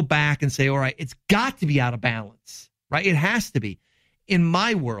have to go back and say, all right, it's got to be out of balance, right? It has to be. In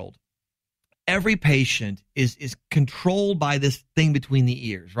my world, every patient is controlled by this thing between the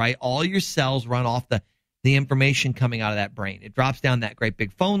ears, right? All your cells run off the information coming out of that brain. It drops down that great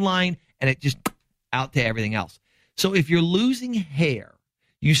big phone line, and it just out to everything else. So if you're losing hair,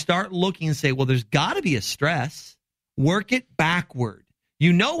 you start looking and say, well, there's got to be a stress. Work it backward.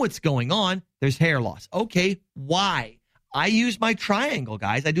 You know what's going on. There's hair loss. Okay, why? I use my triangle,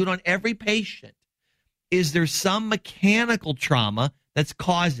 guys. I do it on every patient. Is there some mechanical trauma that's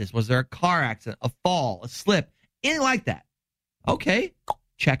caused this? Was there a car accident, a fall, a slip, anything like that? Okay,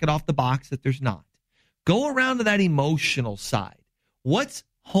 check it off the box that there's not. Go around to that emotional side. What's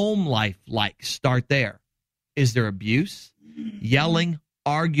home life like? Start there. Is there abuse, yelling,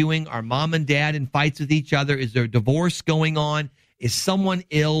 arguing? Are mom and dad in fights with each other? Is there a divorce going on? Is someone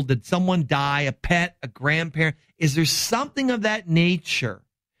ill? Did someone die? A pet, a grandparent? Is there something of that nature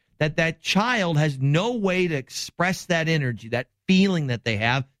that child has no way to express that energy, that feeling that they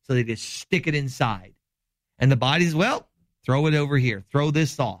have, so they just stick it inside? And the body's, well, throw it over here. Throw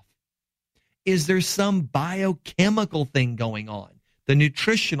this off. Is there some biochemical thing going on? The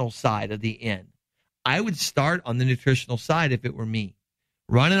nutritional side of the N. I would start on the nutritional side if it were me.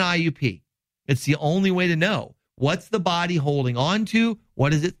 Run an IUP. It's the only way to know. What's the body holding on to?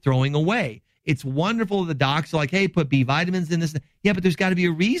 What is it throwing away? It's wonderful the docs are like, hey, put B vitamins in this. Yeah, but there's got to be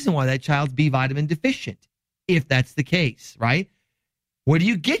a reason why that child's B vitamin deficient, if that's the case, right? Where do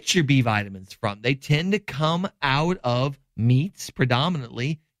you get your B vitamins from? They tend to come out of meats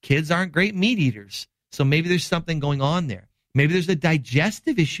predominantly. Kids aren't great meat eaters, so maybe there's something going on there. Maybe there's a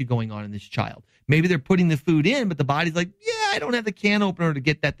digestive issue going on in this child. Maybe they're putting the food in, but the body's like, yeah, I don't have the can opener to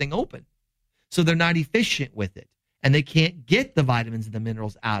get that thing open. So they're not efficient with it, and they can't get the vitamins and the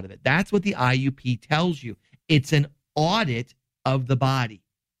minerals out of it. That's what the IUP tells you. It's an audit of the body.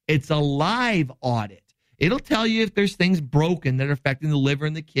 It's a live audit. It'll tell you if there's things broken that are affecting the liver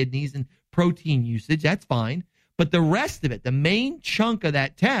and the kidneys and protein usage. That's fine. But the rest of it, the main chunk of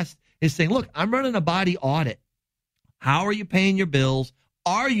that test is saying, look, I'm running a body audit. How are you paying your bills?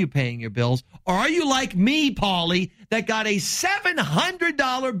 Are you paying your bills? Or are you like me, Paulie, that got a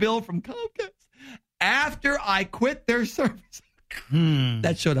 $700 bill from Comcast after I quit their service?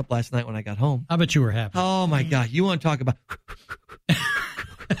 That showed up last night when I got home. I bet you were happy. Oh, my God. You want to talk about...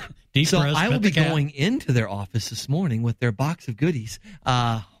 Deep so breath, I will pet be the cat. going into their office this morning with their box of goodies.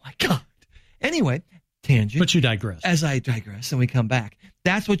 Oh, my God. Anyway, tangent. But you digress. As I digress and we come back.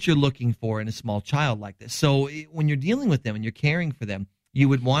 That's what you're looking for in a small child like this. So when you're dealing with them and you're caring for them, you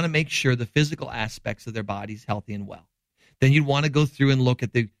would want to make sure the physical aspects of their body's healthy and well. Then you'd want to go through and look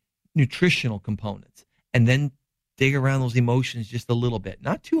at the nutritional components and then dig around those emotions just a little bit.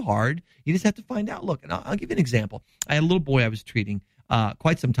 Not too hard. You just have to find out. Look, and I'll give you an example. I had a little boy I was treating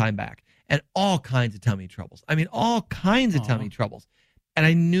quite some time back, and all kinds of tummy troubles. I mean, all kinds of tummy troubles. And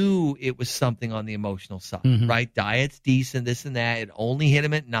I knew it was something on the emotional side, right? Diet's decent, this and that. It only hit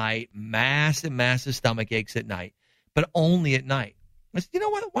him at night. Massive stomach aches at night, but only at night. I said, you know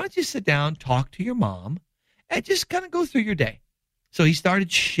what? Why don't you sit down, talk to your mom, and just kind of go through your day. So he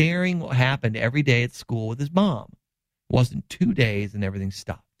started sharing what happened every day at school with his mom. It wasn't 2 days and everything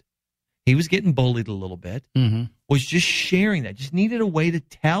stopped. He was getting bullied a little bit, was just sharing that, just needed a way to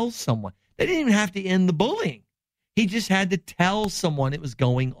tell someone. They didn't even have to end the bullying. He just had to tell someone it was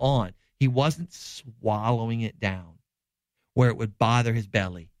going on. He wasn't swallowing it down where it would bother his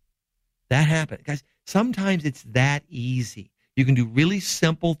belly. That happened. Guys, sometimes it's that easy. You can do really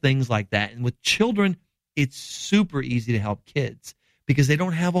simple things like that. And with children, it's super easy to help kids because they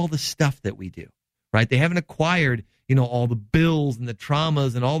don't have all the stuff that we do, right? They haven't acquired, all the bills and the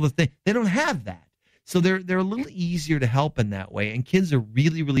traumas and all the things. They don't have that. So they're a little easier to help in that way. And kids are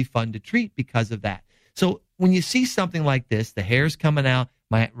really, really fun to treat because of that. So when you see something like this, the hair's coming out,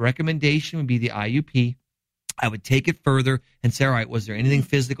 my recommendation would be the IUP. I would take it further and say, all right, was there anything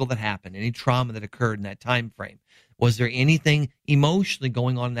physical that happened, any trauma that occurred in that time frame? Was there anything emotionally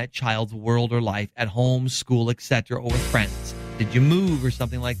going on in that child's world or life at home, school, etc., or with friends? Did you move or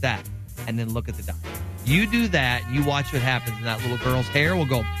something like that? And then look at the doctor. You do that, you watch what happens, and that little girl's hair will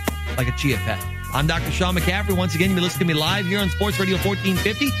go like a chia pet. I'm Dr. Sean McCaffrey. Once again, you're listening to me live here on Sports Radio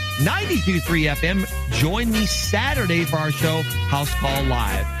 1450, 92.3 FM. Join me Saturday for our show, House Call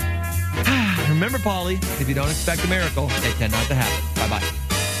Live. Remember, Paulie, if you don't expect a miracle, they tend not to happen. Bye-bye.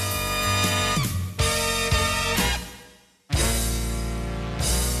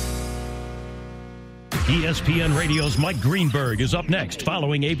 ESPN Radio's Mike Greenberg is up next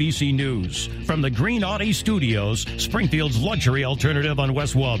following ABC News. From the Green Audi Studios, Springfield's luxury alternative on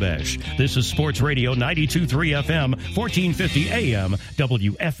West Wabash. This is Sports Radio 92.3 FM, 1450 AM,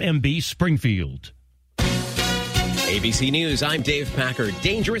 WFMB Springfield. ABC News, I'm Dave Packer.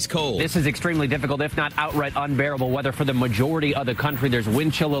 Dangerous cold. This is extremely difficult, if not outright unbearable weather for the majority of the country. There's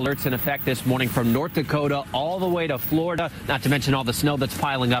wind chill alerts in effect this morning from North Dakota all the way to Florida, not to mention all the snow that's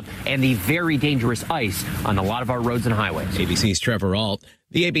piling up and the very dangerous ice on a lot of our roads and highways. ABC's Trevor Ault.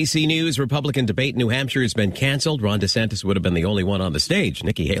 The ABC News Republican debate in New Hampshire has been canceled. Ron DeSantis would have been the only one on the stage.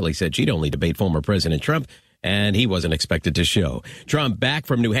 Nikki Haley said she'd only debate former President Trump. and he wasn't expected to show. Trump back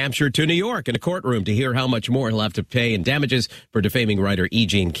from New Hampshire to New York in a courtroom to hear how much more he'll have to pay in damages for defaming writer E.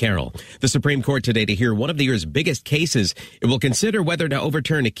 Jean Carroll. The Supreme Court today to hear one of the year's biggest cases. It will consider whether to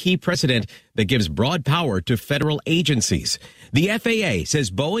overturn a key precedent that gives broad power to federal agencies. The FAA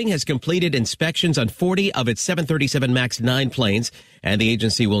says Boeing has completed inspections on 40 of its 737 MAX 9 planes, and the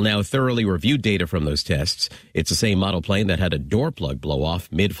agency will now thoroughly review data from those tests. It's the same model plane that had a door plug blow off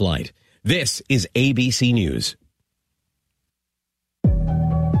mid-flight. This is ABC News.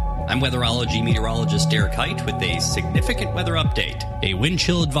 I'm weatherology meteorologist Derek Height with a significant weather update. A wind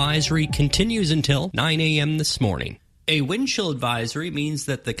chill advisory continues until 9 a.m. this morning. A wind chill advisory means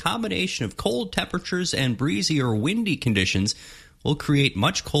that the combination of cold temperatures and breezy or windy conditions will create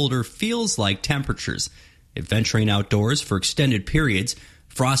much colder feels-like temperatures. If venturing outdoors for extended periods,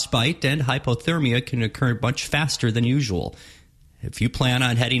 frostbite and hypothermia can occur much faster than usual. If you plan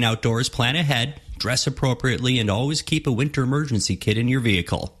on heading outdoors, plan ahead, dress appropriately, and always keep a winter emergency kit in your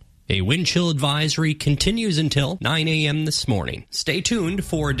vehicle. A wind chill advisory continues until 9 a.m. this morning. Stay tuned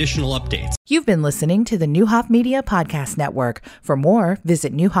for additional updates. You've been listening to the Newhoff Media Podcast Network. For more,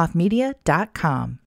 visit newhoffmedia.com.